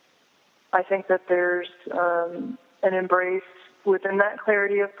 I think that there's an embrace within that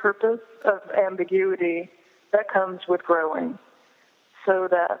clarity of purpose of ambiguity that comes with growing. So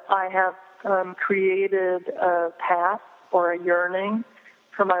that I have created a path or a yearning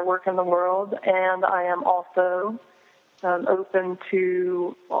for my work in the world, and I am also open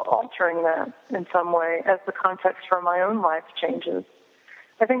to altering that in some way as the context for my own life changes.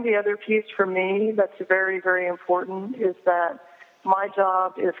 I think the other piece for me that's very, very important is that my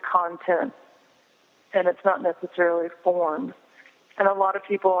job is content, and it's not necessarily form. And a lot of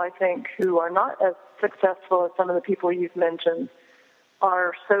people, I think, who are not as successful as some of the people you've mentioned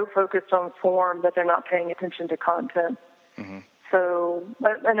are so focused on form that they're not paying attention to content. So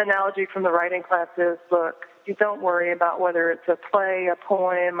an analogy from the writing class is, look, you don't worry about whether it's a play, a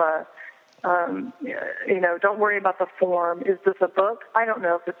poem, don't worry about the form. Is this a book? I don't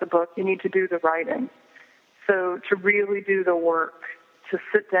know if it's a book. You need to do the writing. So to really do the work, to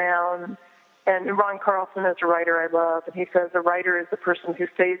sit down, and Ron Carlson is a writer I love, and he says a writer is the person who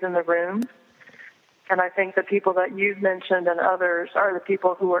stays in the room. And I think the people that you've mentioned and others are the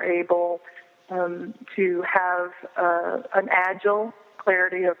people who are able to have an agile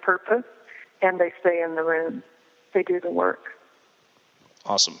clarity of purpose, and they stay in the room. They do the work.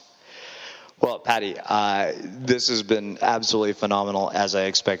 Awesome. Well, Patti, this has been absolutely phenomenal, as I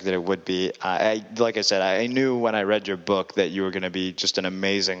expected it would be. Like I said, I knew when I read your book that you were going to be just an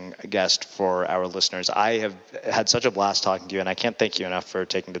amazing guest for our listeners. I have had such a blast talking to you, and I can't thank you enough for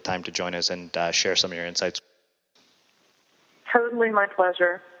taking the time to join us and share some of your insights. Totally my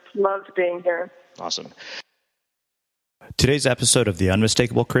pleasure. Loved being here. Awesome. Today's episode of The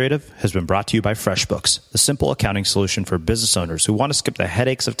Unmistakable Creative has been brought to you by FreshBooks, the simple accounting solution for business owners who want to skip the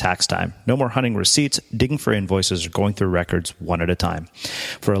headaches of tax time. No more hunting receipts, digging for invoices, or going through records one at a time.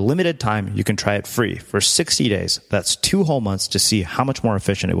 For a limited time, you can try it free for 60 days. That's 2 whole months to see how much more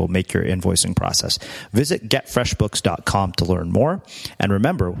efficient it will make your invoicing process. Visit getfreshbooks.com to learn more. And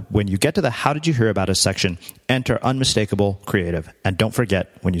remember, when you get to the How Did You Hear About Us section, enter Unmistakable Creative. And don't forget,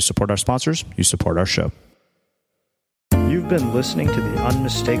 when you support our sponsors, you support our show. You've been listening to the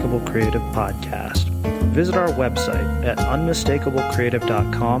Unmistakable Creative Podcast. Visit our website at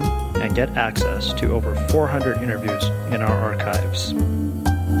unmistakablecreative.com and get access to over 400 interviews in our archives.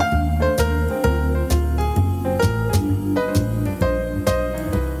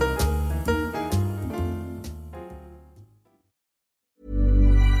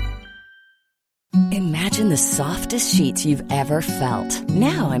 Imagine the softest sheets you've ever felt.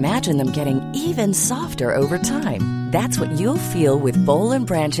 Now imagine them getting even softer over time. That's what you'll feel with Boll &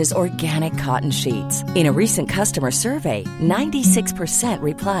 Branch's organic cotton sheets. In a recent customer survey, 96%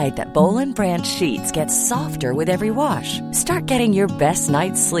 replied that Boll & Branch sheets get softer with every wash. Start getting your best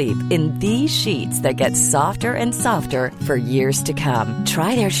night's sleep in these sheets that get softer and softer for years to come.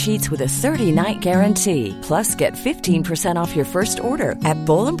 Try their sheets with a 30-night guarantee. Plus, get 15% off your first order at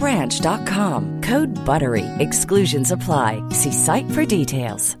bollandbranch.com. Code BUTTERY. Exclusions apply. See site for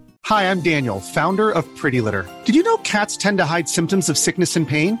details. Hi, I'm Daniel, founder of Pretty Litter. Did you know cats tend to hide symptoms of sickness and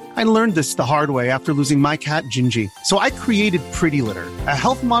pain? I learned this the hard way after losing my cat, Gingy. So I created Pretty Litter, a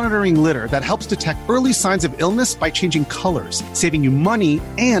health monitoring litter that helps detect early signs of illness by changing colors, saving you money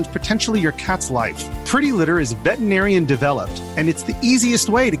and potentially your cat's life. Pretty Litter is veterinarian developed, and it's the easiest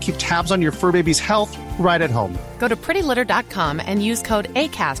way to keep tabs on your fur baby's health right at home. Go to prettylitter.com and use code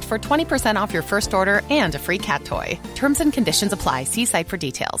ACAST for 20% off your first order and a free cat toy. Terms and conditions apply. See site for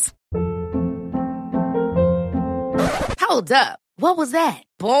details. Hold up. What was that?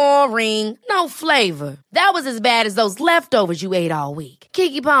 Boring. No flavor. That was as bad as those leftovers you ate all week.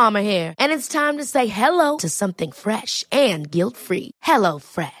 Keke Palmer here, and it's time to say hello to something fresh and guilt-free. Hello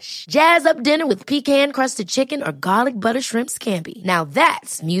Fresh. Jazz up dinner with pecan-crusted chicken or garlic butter shrimp scampi. Now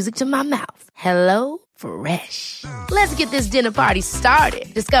that's music to my mouth. Hello Fresh. Let's get this dinner party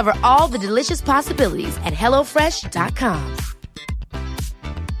started. Discover all the delicious possibilities at HelloFresh.com.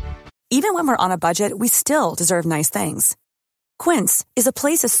 Even when we're on a budget, we still deserve nice things. Quince is a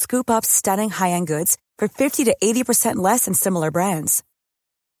place to scoop up stunning high-end goods for 50 to 80% less than similar brands.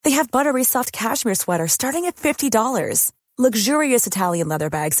 They have buttery soft cashmere sweaters starting at $50, luxurious Italian leather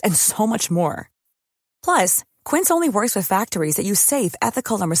bags, and so much more. Plus, Quince only works with factories that use safe,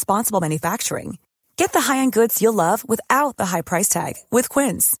 ethical, and responsible manufacturing. Get the high-end goods you'll love without the high price tag with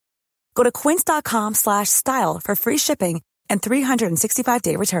Quince. Go to quince.com/style for free shipping and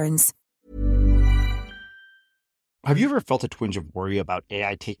 365-day returns. Have you ever felt a twinge of worry about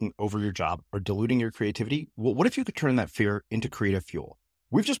AI taking over your job or diluting your creativity? Well, what if you could turn that fear into creative fuel?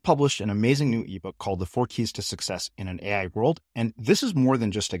 We've just published an amazing new ebook called The 4 Keys to Success in an AI World, and this is more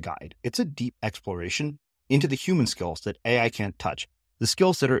than just a guide. It's a deep exploration into the human skills that AI can't touch, the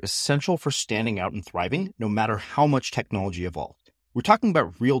skills that are essential for standing out and thriving no matter how much technology evolved. We're talking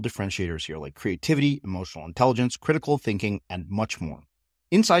about real differentiators here like creativity, emotional intelligence, critical thinking, and much more.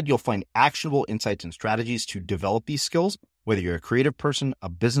 Inside, you'll find actionable insights and strategies to develop these skills, whether you're a creative person, a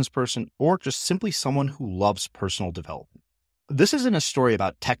business person, or just simply someone who loves personal development. This isn't a story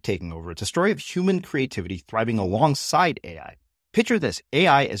about tech taking over. It's a story of human creativity thriving alongside AI. Picture this,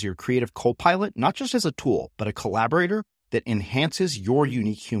 AI as your creative co-pilot, not just as a tool, but a collaborator that enhances your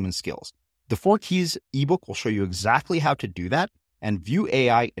unique human skills. The 4 Keys ebook will show you exactly how to do that and view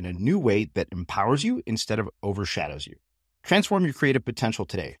AI in a new way that empowers you instead of overshadows you. Transform your creative potential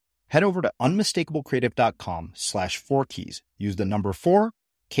today. Head over to unmistakablecreative.com/4keys. Use the number 4,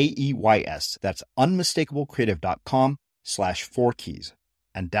 KEYS. That's unmistakablecreative.com/4keys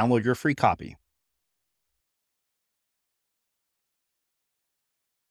and download your free copy.